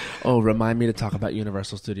 Oh, remind me to talk about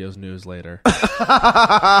Universal Studios news later.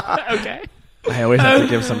 Okay. I always have to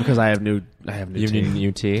give some because I have new You tea. need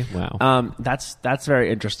new tea? Wow. That's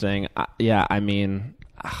very interesting. Yeah, I mean,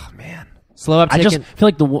 oh man. Slow up. I just feel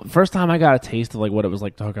like the first time I got a taste of like what it was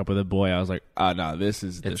like to hook up with a boy, I was like, oh no, this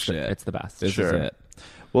is the shit. It's the best. This Sure. is it.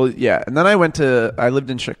 Well, yeah, and then I lived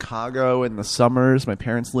in Chicago in the summers. My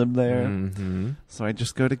parents lived there. So I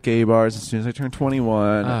just go to gay bars as soon as I turn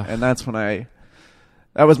 21. And that's when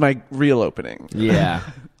that was my real opening. Yeah.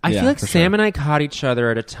 I Yeah, feel like for Sam sure. and I caught each other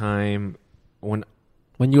at a time when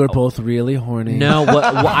When you were both really horny. no,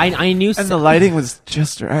 I knew. And the lighting was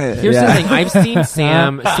just right. Here's the thing. I've seen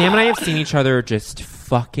Sam. Sam and I have seen each other just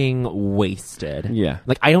fucking wasted. Yeah.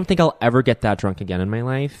 Like I don't think I'll ever get that drunk again in my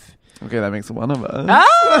life. Okay, that makes one of us.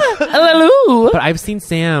 Hallelujah. But I've seen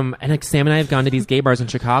Sam, and like Sam and I have gone to these gay bars in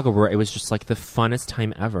Chicago where it was just like the funnest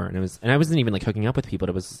time ever, and I wasn't even like hooking up with people.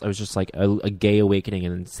 It was just like a gay awakening,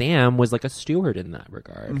 and Sam was like a steward in that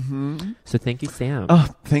regard. So thank you, Sam. Oh,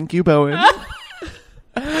 thank you, Bowen.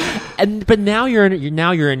 But now you're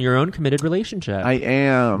in your own committed relationship. I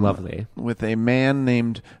am Lovely. with a man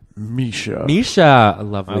named Misha. Misha,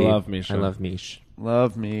 lovely. I love Misha. I love Mish.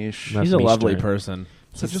 Love Mish. Love He's a Mish lovely too. person.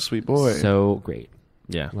 Such a sweet boy. So great.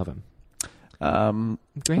 Yeah. Love him.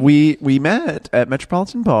 Great. We met at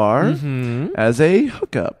Metropolitan Bar as a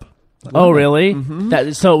hookup. Oh, really?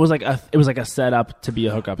 So it was like a setup to be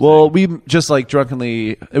a hookup. Well, thing. we just like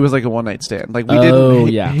drunkenly. It was like a one night stand. Like we Oh, didn't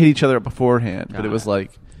hit, yeah. hit each other beforehand, but it was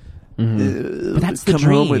like, But that's the come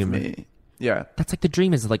home with dream. me. Yeah. That's like the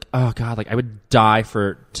dream is like, oh God, like I would die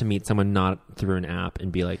to meet someone not through an app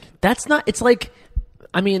and be like, that's not. It's like,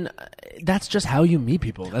 I mean, that's just how you meet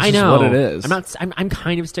people. That's I just know what it is. I'm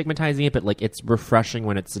kind of stigmatizing it, but like it's refreshing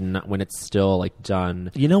when it's not, when it's still like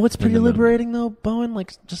done. You know what's pretty the moment. liberating though, Bowen?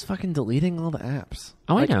 Like just fucking deleting all the apps.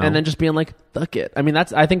 Oh, I Like, know. and then just being like, fuck it. I mean,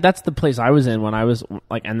 I think that's the place I was in when I was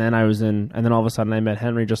like, and then all of a sudden I met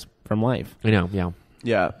Henry just from life. I know, yeah.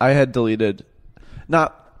 Yeah. I had deleted,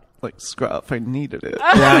 not like scruff. I needed it.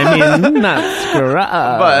 Yeah, I mean, not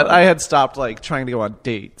scruff. But I had stopped like trying to go on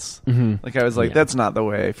dates. Mm-hmm. Like I was like, that's not the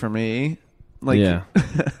way for me. Like, yeah.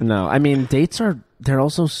 No, I mean, dates they're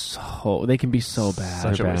also they can be so bad.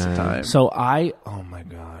 such a waste of time. So oh my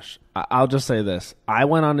gosh. I'll just say this. I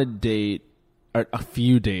went on a date, or a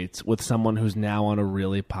few dates, with someone who's now on a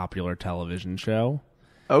really popular television show.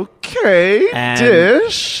 Okay, And-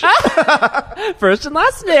 Dish. First and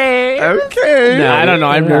last name. Okay. No, I don't know.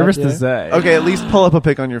 I'm Yeah, nervous yeah. to say. Okay, at least pull up a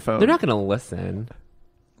pic on your phone. They're not going to listen.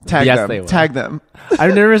 Tag Yes, them. they will. Tag them.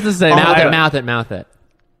 I'm nervous to say. Mouth it.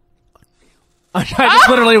 I just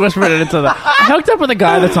literally whispered it into the. I hooked up with a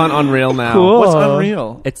guy that's on Unreal now. Cool. What's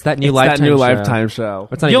Unreal? It's that new It's Lifetime that new show. Lifetime show.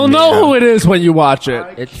 It's not You'll even new know now. who it is when you watch it.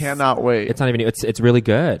 I cannot wait. It's not even new. It's really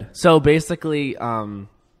good. So basically,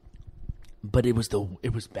 but it was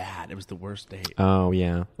bad. It was the worst date. Oh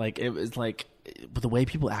yeah. Like it was like, but the way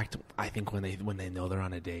people act, I think when they know they're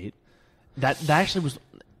on a date, that actually was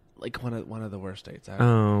like one of the worst dates ever.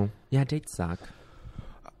 Oh yeah. Dates suck.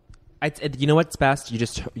 You know what's best? You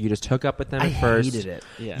just hook up with them I at first. hated it.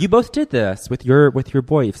 Yeah. You both did this with your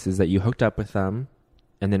boys, is that you hooked up with them,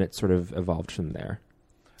 and then it sort of evolved from there.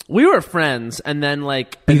 We were friends, and then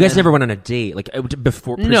like But you guys and then- never went on a date, like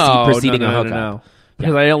before proceeding a no, hookup.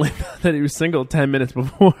 Because I only thought that he was single 10 minutes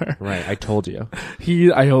before. Right, I told you.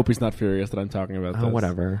 I hope he's not furious that I'm talking about this. Oh,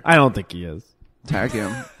 whatever. I don't think he is. Tag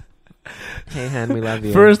him. Hey, hen, we love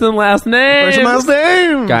you. First and last name. First and last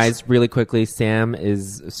name. Guys, really quickly, Sam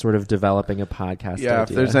is sort of developing a podcast. Yeah, if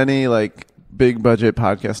idea. there's any like big budget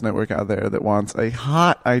podcast network out there that wants a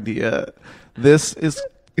hot idea, this is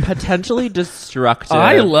potentially destructive.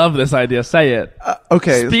 I love this idea. Say it.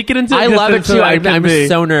 okay. Speak it into I love it existence so too. I can I'm be.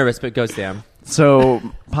 so nervous, but go, Sam. So,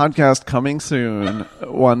 podcast coming soon,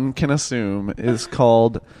 one can assume, is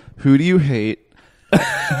called Who Do You Hate?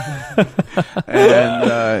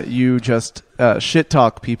 And you just shit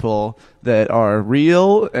talk people that are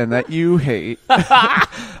real and that you hate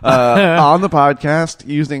on the podcast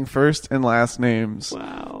using first and last names.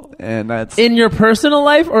 Wow. And that's In your personal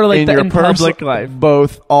life or like in public life?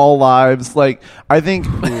 both, all lives. Like I think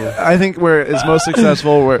where it's most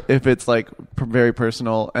successful where if it's like very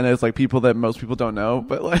personal and it's like people that most people don't know,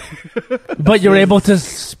 but like But you're able to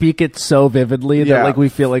speak it so vividly that Yeah. like we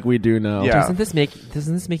feel like we do know. Yeah. Doesn't this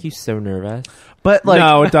make you so nervous? but like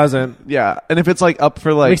no, it doesn't. yeah, and if it's like up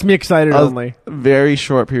for like Makes me excited a only. very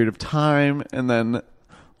short period of time and then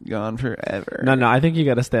gone forever. No, I think you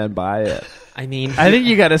got to stand by it. I mean, I think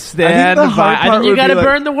you got to stand the by. hard I part think you would got be to like-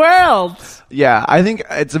 burn the world. Yeah, I think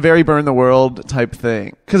it's a very burn the world type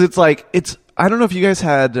thing because it's like I don't know if you guys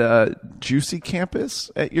had Juicy Campus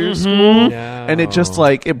at your school, and it just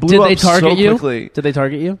like it blew Did up they target so you? quickly. Did they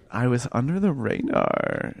target you? I was under the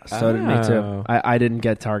radar. So did me Oh. too. I didn't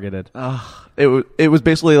get targeted. It was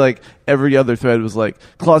basically like every other thread was like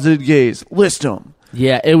closeted gays, list them.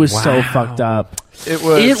 Yeah, it was so fucked up. It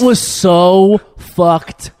was. It was so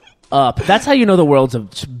fucked up. That's how you know the world's a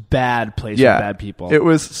bad place Yeah, with bad people. It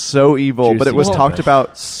was so evil, but it Juicy was Campus. talked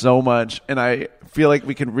about so much, and I feel like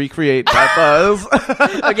we can recreate that buzz.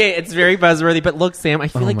 okay, it's very buzzworthy. But look, Sam, I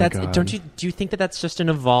feel like my that's. God. Do you think that that's just an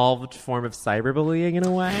evolved form of cyberbullying in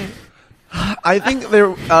a way? I think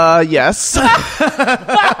there, yes.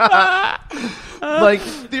 Like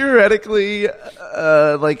theoretically,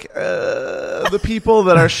 the people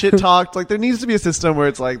that are shit talked, like there needs to be a system where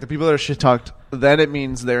it's like the people that are shit talked, then it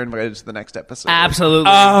means they're invited to the next episode. Absolutely.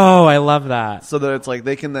 Oh, I love that. So that it's like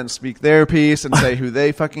they can then speak their piece and say who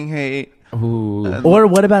they fucking hate. Ooh. Or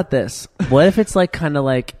what about this? What if it's like kind of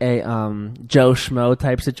like a Joe Schmo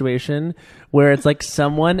type situation where it's like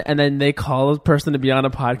someone and then they call a person to be on a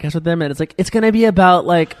podcast with them and it's like it's gonna be about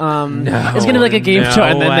like it's gonna be like a game show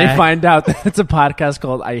and then they find out that it's a podcast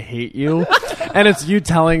called I Hate You and it's you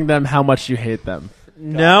telling them how much you hate them.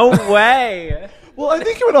 No way. Well, I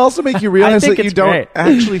think it would also make you realize think that you it's don't great.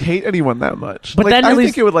 actually hate anyone that much. But like, then I at think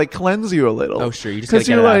least- it would like cleanse you a little. Oh, sure, you just gotta because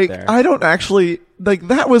get you're it out like, there. I don't actually like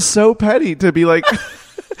that was so petty to be like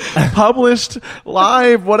published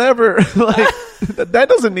live, whatever. Like that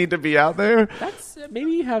doesn't need to be out there. That's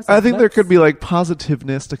maybe you have. Some, I think there could be like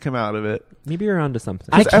positiveness to come out of it. Maybe you're onto something.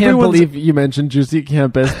 I can't everyone's- believe you mentioned Juicy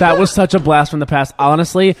Campus. That was such a blast from the past.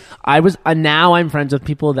 Honestly, I was now I'm friends with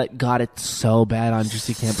people that got it so bad on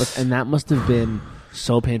Juicy Campus, and that must have been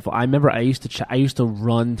so painful. I remember I used to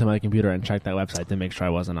run to my computer and check that website to make sure I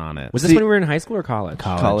wasn't on it. Was this when we were in high school or college?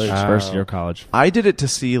 college. Oh. First year of college. I did it to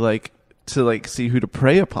see see who to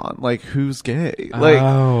prey upon, like who's gay. Like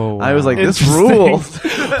Oh, I was like, this Interesting. rules.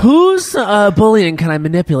 Whose bullying can I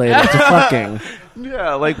manipulate into fucking?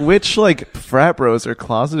 Yeah, like which like frat bros are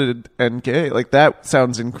closeted and gay? Like that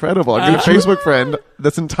sounds incredible. I'm gonna Facebook friend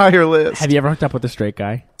this entire list. Have you ever hooked up with a straight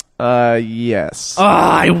guy? Yes. Oh,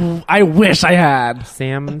 I wish I had.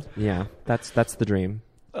 Sam, yeah, that's the dream.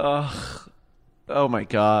 Oh my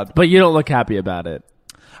god. But you don't look happy about it.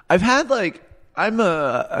 I've had like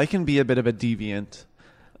I can be a bit of a deviant.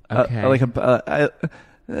 Okay.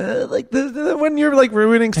 When you're like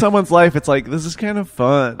ruining someone's life, it's like this is kind of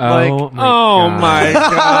fun. My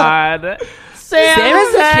God.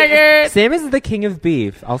 Sam is the king of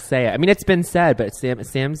beef. I'll say it. I mean, it's been said, but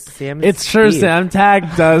Sam's. It's true. beef. Sam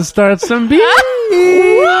Tag does start some beef.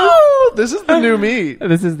 This is the new me.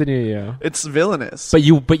 This is the new you. It's villainous. But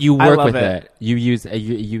you work love with it. it. You use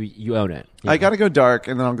you own it. I gotta go dark,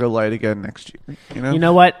 and then I'll go light again next year. You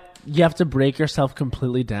know what? You have to break yourself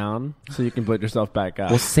completely down so you can put yourself back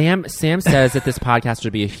up. Well, Sam says that this podcast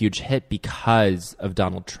would be a huge hit because of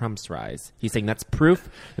Donald Trump's rise. He's saying that's proof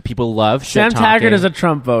that people love Sam shit-talking. Taggart is a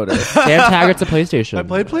Trump voter. Sam Taggart's a PlayStation. I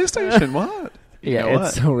played PlayStation. What? Yeah, You know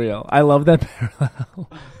it's so real. I love that parallel.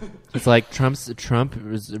 It's like Trump's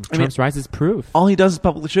rise is proof. All he does is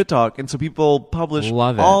public shit talk, and so people publish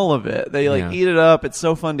Love it. all of it. They Yeah. eat it up. It's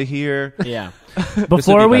so fun to hear. Yeah. This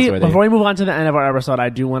Before would be we buzzworthy. move on to the end of our episode, I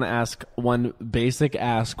do want to ask one basic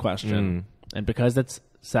ass question, and because it's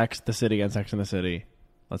Sex the City and Sex and the City,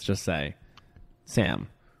 let's just say, Sam,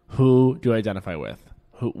 who do you identify with?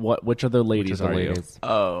 Which of the ladies are you?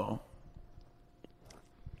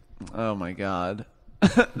 Oh my god.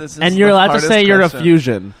 This is And you're the allowed to hardest say you're a question.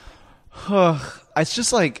 fusion. It's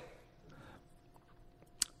just like,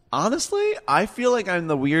 honestly, I feel like I'm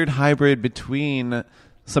the weird hybrid between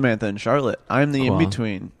Samantha and Charlotte. I'm the Cool.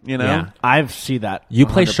 in-between, you know? Yeah. I see that. You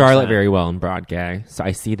play 100%. Charlotte very well in Broad Gay, so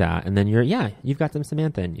I see that. And then you've got some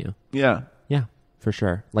Samantha in you. Yeah. Yeah, for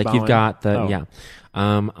sure. Like Bowen? you've got the Oh.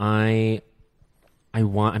 I'm like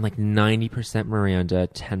 90% Miranda,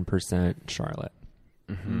 10% Charlotte.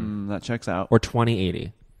 That checks out. Or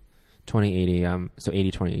 20-80. 20-80, so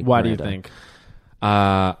 80-20. Why do you Miranda.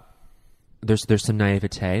 think? There's some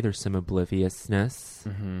naivete, there's some obliviousness.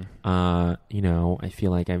 I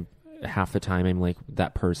feel like half the time I'm like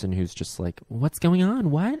that person who's just like, what's going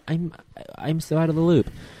on? What? I'm so out of the loop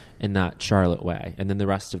in that Charlotte way. And then the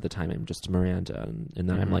rest of the time I'm just Miranda, and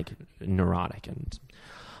then I'm like neurotic and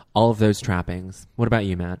all of those trappings. What about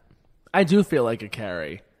you, Matt? I do feel like a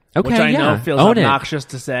Carrie. Okay, which I know yeah. feels Own it. obnoxious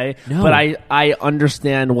to say, No. but I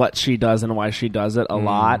understand what she does and why she does it a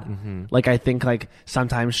lot. Like I think like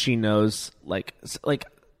sometimes she knows like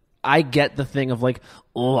I get the thing of like,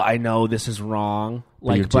 oh, I know this is wrong,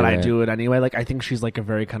 like, but I do it anyway. Like I think she's like a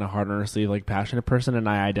very kind of hard on her sleeve, like passionate person, and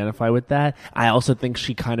I identify with that. I also think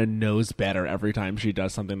she kind of knows better every time she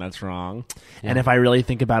does something that's wrong. And if I really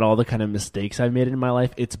think about all the kind of mistakes I've made in my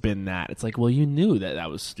life, it's been that. It's like, well, you knew that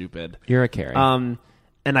was stupid. You're a Carrie.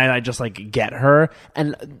 And I just like get her,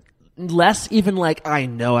 and less even like I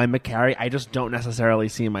know I'm a Carrie. I just don't necessarily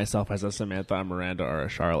see myself as a Samantha, a Miranda, or a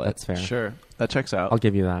Charlotte. That's fair. Sure. That checks out. I'll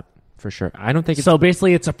give you that for sure. I don't think it's So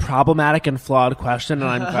basically, it's a problematic and flawed question,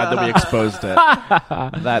 and I'm glad that we exposed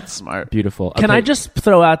it. That's smart. beautiful. Can Okay. I just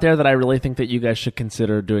throw out there that I really think that you guys should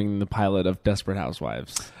consider doing the pilot of Desperate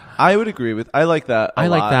Housewives? I would agree with. I like that. I a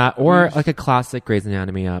like lot. that, or like a classic Grey's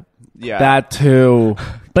Anatomy up. Yeah. That too,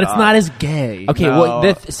 but it's not as gay. Okay, No.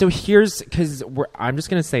 well, so here's because I'm just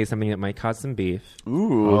gonna say something that might cause some beef.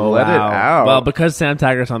 Ooh, let it Wow. out. Well, because Sam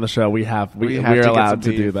Taggart's on the show, we're have to allowed get to some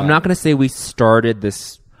do beef. that. I'm not gonna say we started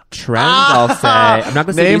this trend. I'll say I'm not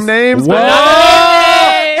gonna say Name names. Whoa! but not-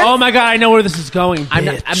 Oh my god, I know where this is going. I'm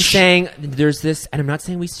bitch. saying there's this, and I'm not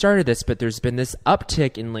saying we started this, but there's been this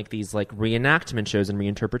uptick in like these like reenactment shows and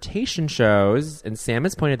reinterpretation shows, and Sam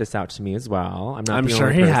has pointed this out to me as well. I'm the sure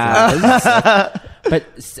only he person.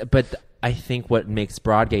 has. But I think what makes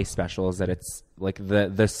Broad Gay special is that it's like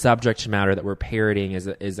the subject matter that we're parodying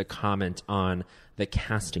is a comment on the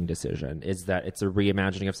casting decision. Is that it's a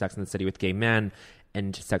reimagining of Sex and the City with gay men,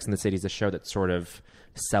 and Sex and the City is a show that sort of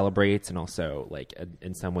celebrates and also like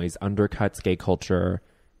in some ways undercuts gay culture.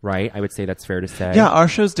 Right, I would say that's fair to say. Yeah, our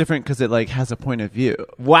show's different because it like has a point of view.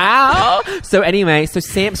 Wow. So anyway, so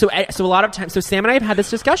a lot of times, so Sam and I have had this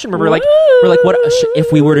discussion where we're like, what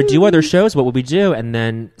if we were to do other shows? What would we do? And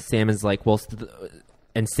then Sam is like, well,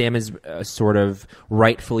 and Sam is sort of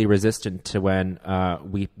rightfully resistant to when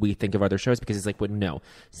we think of other shows because he's like, well, no,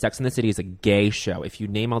 Sex and the City is a gay show. If you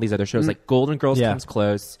name all these other shows, like Golden Girls comes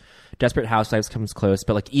close, Desperate Housewives comes close,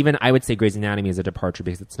 but like even I would say Grey's Anatomy is a departure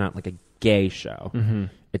because it's not like a gay show.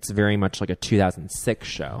 It's very much like a 2006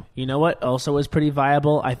 show. You know what also is pretty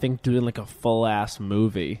viable? I think doing like a full ass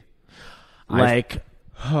movie. Like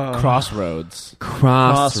Crossroads.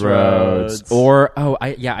 Or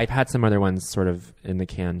I've had some other ones sort of in the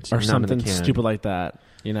can Or not something in the can. stupid like that,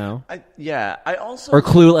 you know? I also Or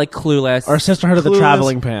Clueless. Or Sisterhood of the Clueless.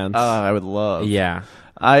 Traveling Pants. I would love. Yeah.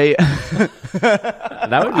 I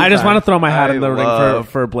That would be I just fun. want to throw my hat in the ring love-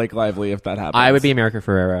 for Blake Lively if that happens. I would be America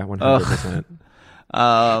Ferrera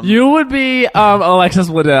 100%. You would be Alexis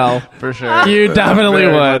Bledel. for sure. You definitely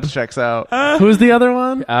Very would. much checks out. Who's the other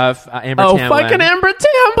one? Amber Oh, Tamblyn. fucking Amber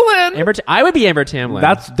Tamblyn. I would be Amber Tamblyn.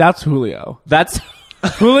 That's Julio. That's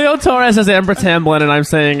Julio Torres is Amber Tamblyn, and I'm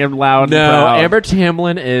saying it loud. and no. proud. Amber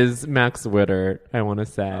Tamblyn is Max Witter. I want to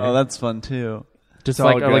say. Oh, that's fun too. just all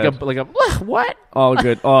like good. like a what?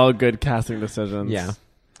 All good casting decisions. Yeah.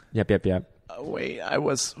 Yep.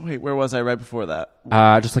 Where was I right before that?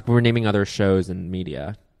 Just like we're naming other shows and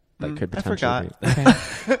media that could I potentially. forgot.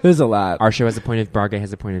 Okay. There's a lot. Our show has a point of. Bargay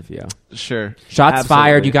has a point of view. Sure. Shots Absolutely.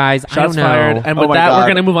 fired, you guys. I Shots don't know. fired. And with my that, God. we're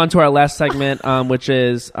going to move on to our last segment, which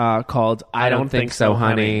is called I Don't Think So,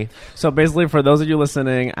 Honey. So basically, for those of you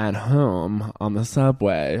listening at home, on the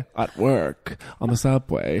subway, at work, on the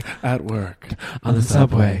subway, at work, on the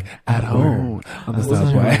subway, at home, on the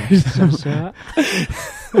subway.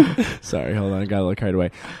 Sorry, hold on. I got a little carried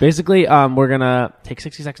away. Basically, we're going to take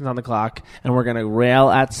 60 seconds on the clock, and we're going to rail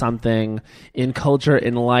at something in culture,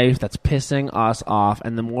 in life, that's pissing us off.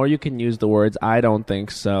 And the more you can use the words, I don't think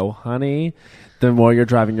so, honey, the more you're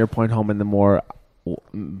driving your point home and the more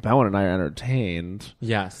Bowen and I are entertained.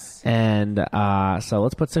 Yes. And so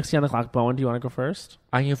let's put 60 on the clock. Bowen, do you want to go first?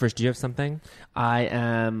 I can go first. Do you have something? I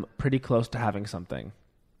am pretty close to having something.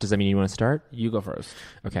 Does that mean you want to start? You go first.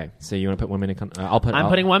 Okay. So you want to put 1 minute? I'm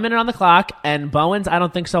putting 1 minute on the clock, and Bowen's I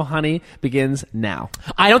Don't Think So, Honey begins now.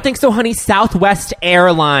 I don't think so, honey. Southwest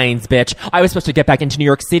Airlines, bitch. I was supposed to get back into New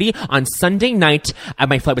York City on Sunday night.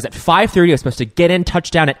 My flight was at 5:30. I was supposed to get in,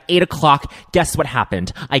 touchdown at 8 o'clock. Guess what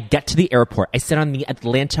happened? I get to the airport. I sit on the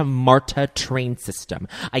Atlanta MARTA train system.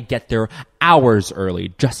 I get there hours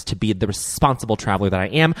early just to be the responsible traveler that I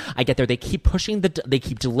am. I get there. They keep they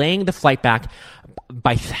keep delaying the flight back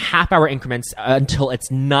by half-hour increments until it's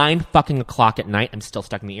 9 fucking o'clock at night. I'm still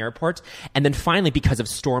stuck in the airport. And then finally, because of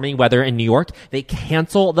stormy weather in New York, they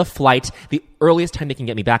cancel the flight. The earliest time they can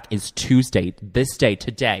get me back is Tuesday, this day,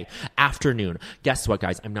 today, afternoon. Guess what,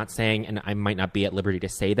 guys? I'm not saying, and I might not be at liberty to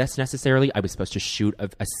say this necessarily, I was supposed to shoot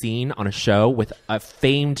a scene on a show with a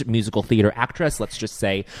famed musical theater actress. Let's just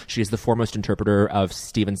say she is the foremost interpreter of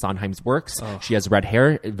Stephen Sondheim's works. Oh. She has red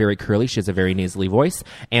hair, very curly. She has a very nasally voice.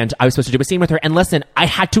 And I was supposed to do a scene with her. And listen, I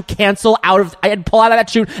had to I had to pull out of that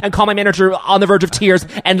shoot and call my manager on the verge of tears.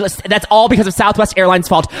 And that's all because of Southwest Airlines'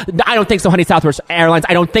 fault. I don't think so, honey, Southwest Airlines.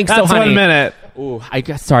 I don't think so, honey. 1 minute. Ooh, I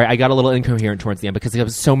got a little incoherent towards the end because I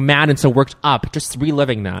was so mad and so worked up, just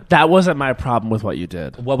reliving that. That wasn't my problem with what you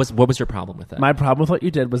did. What was your problem with it? My problem with what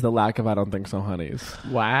you did was the lack of I Don't Think So, honeys.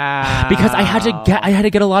 Wow. Because I had to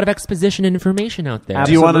get a lot of exposition and information out there.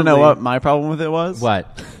 Do you want to know Absolutely. what my problem with it was?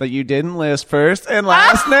 What? That you didn't list first and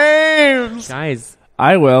last names. Guys,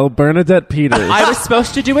 I will. Bernadette Peters. I was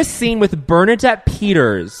supposed to do a scene with Bernadette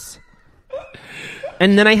Peters.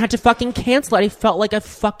 And then I had to fucking cancel it. I felt like a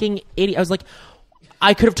fucking idiot. I was like,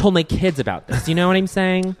 I could have told my kids about this. You know what I'm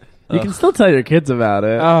saying? You can still tell your kids about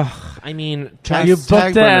it. I mean, You booked it,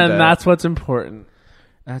 Bernadette. and that's what's important.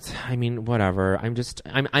 whatever.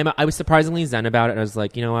 I was surprisingly zen about it. I was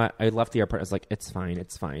like, you know what? I left the airport. I was like, it's fine.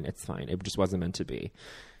 It just wasn't meant to be.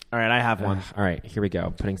 All right, I have one. All right, here we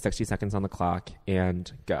go. Putting 60 seconds on the clock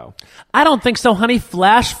and go. I don't think so, honey.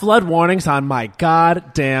 Flash flood warnings on my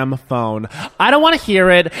goddamn phone. I don't want to hear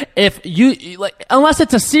it. If you like, unless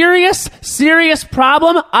it's a serious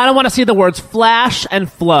problem, I don't want to see the words flash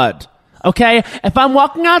and flood. Okay? If I'm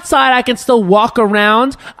walking outside, I can still walk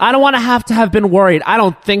around. I don't want to have been worried. I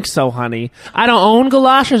don't think so, honey. I don't own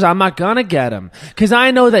galoshes. I'm not gonna get them. Because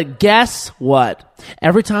I know that guess what?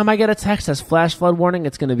 Every time I get a text that says flash flood warning,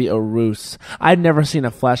 it's going to be a ruse. I've never seen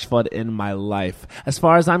a flash flood in my life. As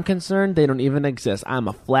far as I'm concerned, they don't even exist. I'm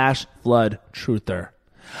a flash flood truther.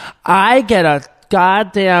 I get a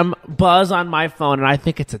goddamn buzz on my phone and I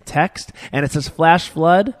think it's a text and it says flash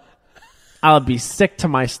flood. I'll be sick to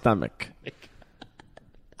my stomach.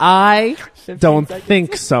 I don't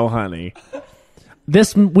think so, honey.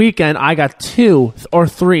 This weekend, I got 2 or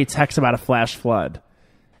 3 texts about a flash flood.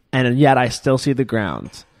 And yet I still see the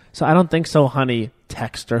ground. So I don't think so, honey.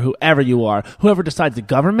 texter, whoever you are, whoever decides the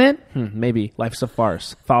government, maybe life's a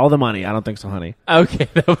farce. Follow the money. I don't think so, honey. Okay,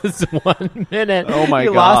 that was 1 minute. Oh my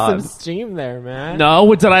you God. lost some steam there, man.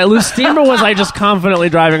 No, did I lose steam or was I just confidently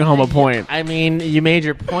driving home a point? I mean, you made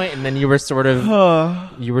your point, and then you were sort of,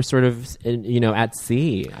 at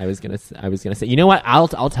sea. I was gonna say, you know what? I'll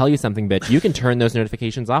tell you something, bitch. You can turn those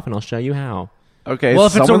notifications off, and I'll show you how. Okay. Well,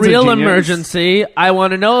 if it's a someone's real genius. emergency, I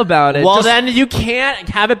want to know about it. Well, Just- then you can't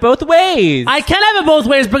have it both ways. I can have it both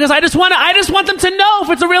ways because I just want them to know if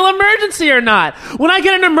it's a real emergency or not. When I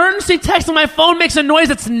get an emergency text and my phone makes a noise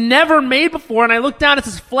that's never made before, and I look down, it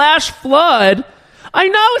says flash flood. I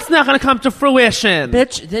know it's not going to come to fruition.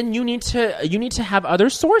 Bitch, then you need to have other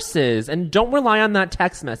sources, and don't rely on that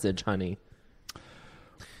text message, honey.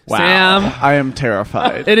 Wow. Sam, I am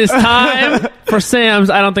terrified. it is time for Sam's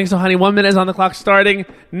I Don't Think So, Honey. 1 minute is on the clock starting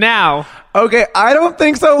now. Okay, I don't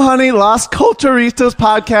think so, honey. Las Culturistas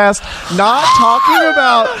podcast, not talking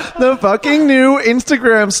about the fucking new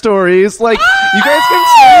Instagram stories. Like, you guys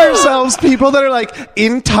consider yourselves people that are, like,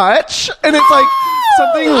 in touch? And it's like,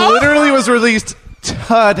 something literally was released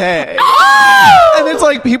today. And it's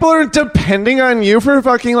like, people are depending on you for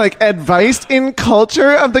fucking, like, advice in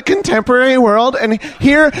culture of the contemporary world. And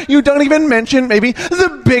here, you don't even mention maybe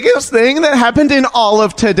the biggest thing that happened in all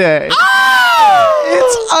of today.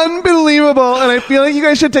 It's unbelievable, and I feel like you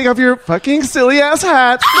guys should take off your fucking silly ass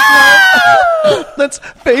hats. Let's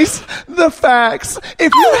face the facts.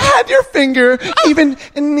 If you had your finger even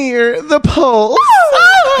near the pulse,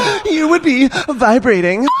 you would be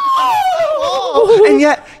vibrating. And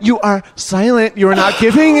yet, you are silent. You are not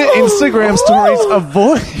giving Instagram stories a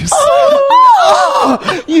voice.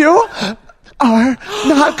 You are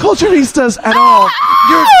not culturistas at all.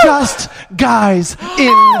 You're just guys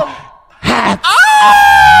in hats.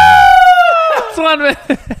 That's 1 minute.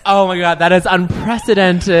 Oh my God, that is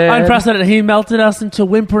unprecedented. Unprecedented. He melted us into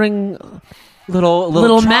whimpering Little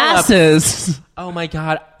little trollops. masses. Oh my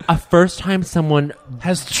God, a first time someone.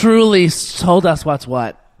 Has truly told us what's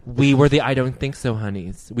what. We were the I don't think so,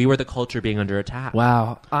 honeys. We were the culture being under attack.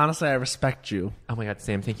 Wow. Honestly, I respect you. Oh my God,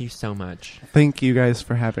 Sam, thank you so much. Thank you guys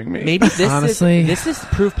for having me. Maybe this Honestly. this is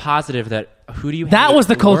proof positive that Who Do You Hate That was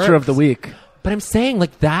the culture of works. the week. But I'm saying,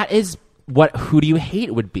 like, that is what Who Do You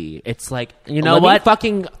Hate would be. It's like, You know let what? me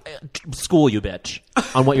fucking school you, bitch,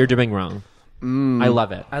 on what you're doing wrong. I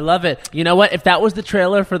love it. I love it. You know what? If that was the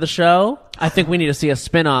trailer for the show, I think we need to see a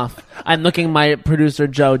spin-off. I'm looking my producer,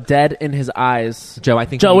 Joe, dead in his eyes. Joe, I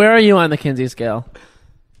think Joe, where are you on the Kinsey scale?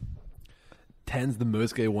 10's the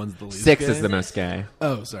most gay, 1's the least 6 gay. is the most gay.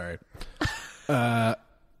 Oh, sorry.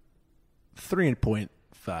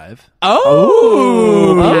 3.5.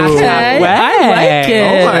 Oh, Okay. I like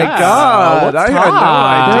it. Oh my God. I had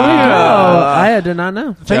no idea. I did not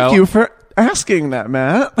know. Thank Joe. you for asking that,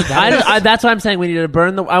 Matt. That's what I'm saying. We need to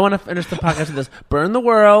burn the... I want to finish the podcast with this. Burn the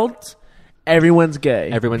world. Everyone's gay.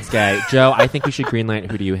 Everyone's gay. Joe, I think we should greenlight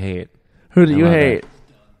Who Do You Hate? Who do you love hate? it.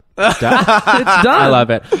 It's done. I love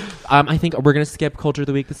it. I think we're gonna skip Culture of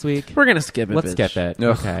the Week this week. We're gonna skip it. Let's bitch. skip it.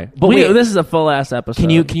 Ugh. Okay. But this is a full ass episode. Can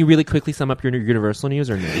you really quickly sum up your Universal news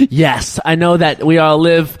or no? Yes, I know that we all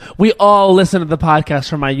listen to the podcast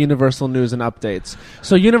for my Universal news and updates.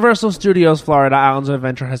 So Universal Studios Florida Islands of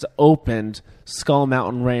Adventure has opened Skull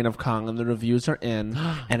Mountain Reign of Kong, and the reviews are in,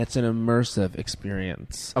 and it's an immersive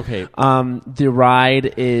experience. Okay. The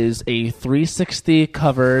ride is a 360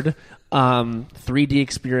 covered 3D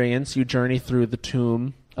experience. You journey through the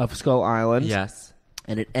tomb of Skull Island. Yes.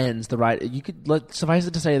 And it ends the ride. You could suffice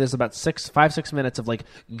it to say there's about 6 minutes of like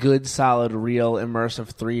good, solid, real,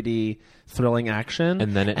 immersive 3D thrilling action,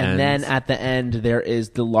 And then it and ends. then at the end there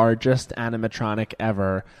is the largest animatronic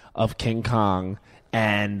ever of King Kong.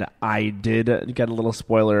 And I did get a little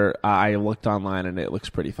spoiler. I looked online and it looks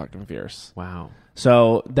pretty fucking fierce. Wow.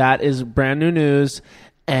 So that is brand new news.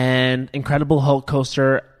 And Incredible Hulk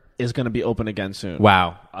coaster is going to be open again soon.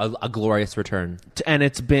 Wow. A glorious return. And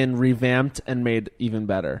it's been revamped and made even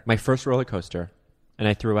better. My first roller coaster, and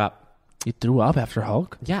I threw up. You threw up after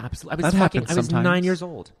Hulk? Yeah, absolutely. That happens I was sometimes. 9 years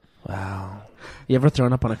old. Wow. You ever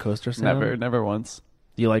thrown up on a coaster, Sam? Never once.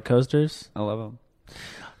 Do you like coasters? I love them.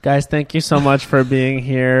 Guys, thank you so much for being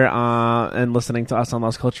here and listening to us on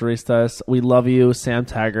Las Culturistas. We love you, Sam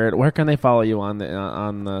Taggart. Where can they follow you on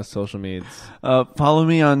the social medias? Follow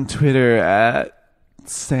me on Twitter at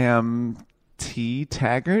Sam T.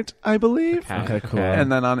 Taggart, I believe. Okay, cool.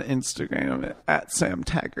 And then on Instagram at Sam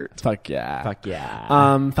Taggart. Fuck yeah. Fuck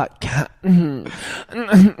yeah. Fuck yeah.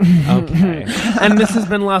 Okay. And this has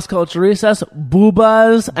been Las Culturistas,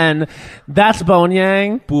 Boobas, and that's Bowen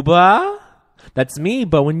Yang. Booba? That's me,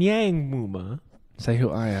 Bowen Yang, Mooma. Say who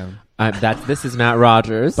I am. This is Matt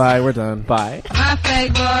Rogers. Bye, we're done. Bye. My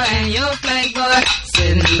flag boy and your flag boy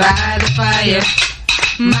sitting by the fire.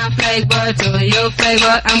 My flag boy to your flag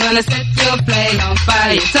boy, I'm gonna set your flag on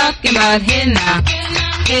fire. You're talking about hey now,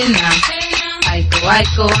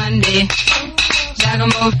 Aiko Ande,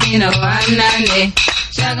 Jagamo Fino Anande,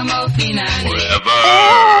 Jagamo Finande.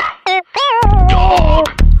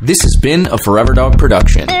 This has been a Forever Dog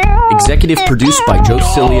production. Executive produced by Joe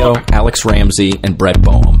Cilio, Alex Ramsey, and Brett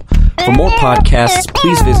Boehm. For more podcasts,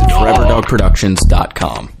 please visit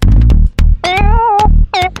foreverdogproductions.com.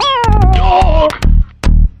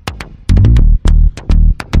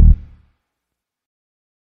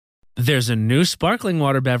 There's a new sparkling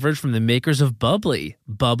water beverage from the makers of Bubbly,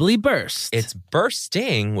 Bubbly Burst. It's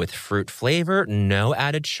bursting with fruit flavor, no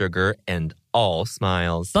added sugar, and all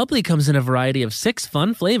smiles. Bubbly comes in a variety of 6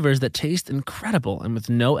 fun flavors that taste incredible, and with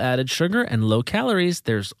no added sugar and low calories,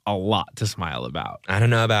 there's a lot to smile about. I don't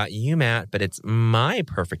know about you, Matt, but it's my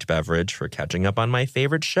perfect beverage for catching up on my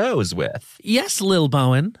favorite shows with. Yes, Lil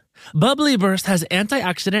Bowen. Bubbly Burst has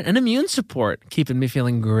antioxidant and immune support, keeping me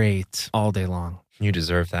feeling great all day long. You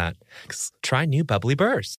deserve that. Try new Bubbly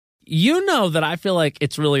Burst. You know that I feel like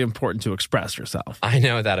it's really important to express yourself. I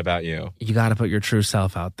know that about you. You got to put your true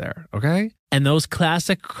self out there, okay? And those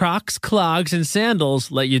classic Crocs, clogs, and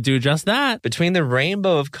sandals let you do just that. Between the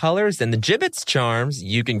rainbow of colors and the Jibbitz charms,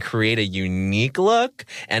 you can create a unique look.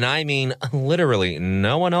 And I mean, literally,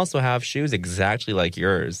 no one else will have shoes exactly like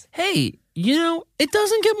yours. Hey, you know, it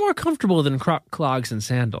doesn't get more comfortable than Croc clogs and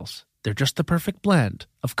sandals. They're just the perfect blend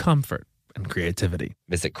of comfort and creativity.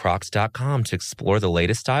 Visit Crocs.com to explore the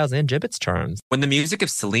latest styles and Jibbitz charms. When the music of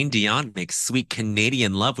Celine Dion makes sweet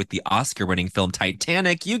Canadian love with the Oscar-winning film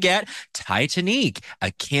Titanic, you get Titanic,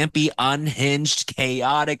 a campy, unhinged,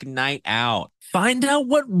 chaotic night out. Find out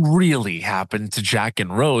what really happened to Jack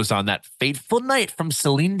and Rose on that fateful night from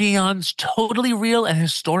Celine Dion's totally real and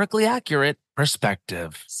historically accurate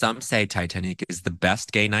perspective. Some say Titanic is the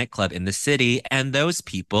best gay nightclub in the city, and those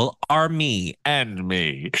people are me. And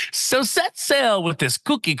me. So set sail with this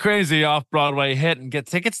kooky crazy off-Broadway hit and get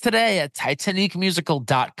tickets today at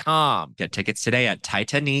TitanicMusical.com. Get tickets today at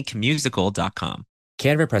TitanicMusical.com.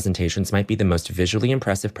 Canva presentations might be the most visually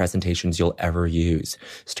impressive presentations you'll ever use.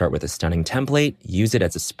 Start with a stunning template, use it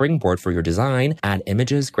as a springboard for your design, add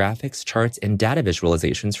images, graphics, charts, and data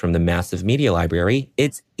visualizations from the massive media library.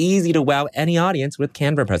 It's easy to wow any audience with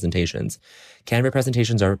Canva presentations. Canva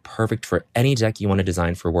presentations are perfect for any deck you want to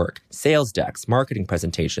design for work. Sales decks, marketing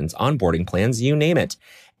presentations, onboarding plans, you name it.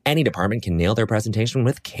 Any department can nail their presentation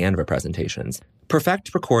with Canva presentations.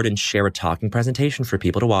 Perfect, record, and share a talking presentation for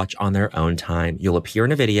people to watch on their own time. You'll appear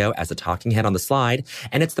in a video as a talking head on the slide,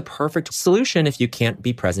 and it's the perfect solution if you can't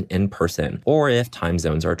be present in person or if time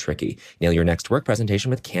zones are tricky. Nail your next work presentation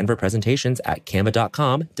with Canva presentations at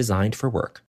canva.com, designed for work.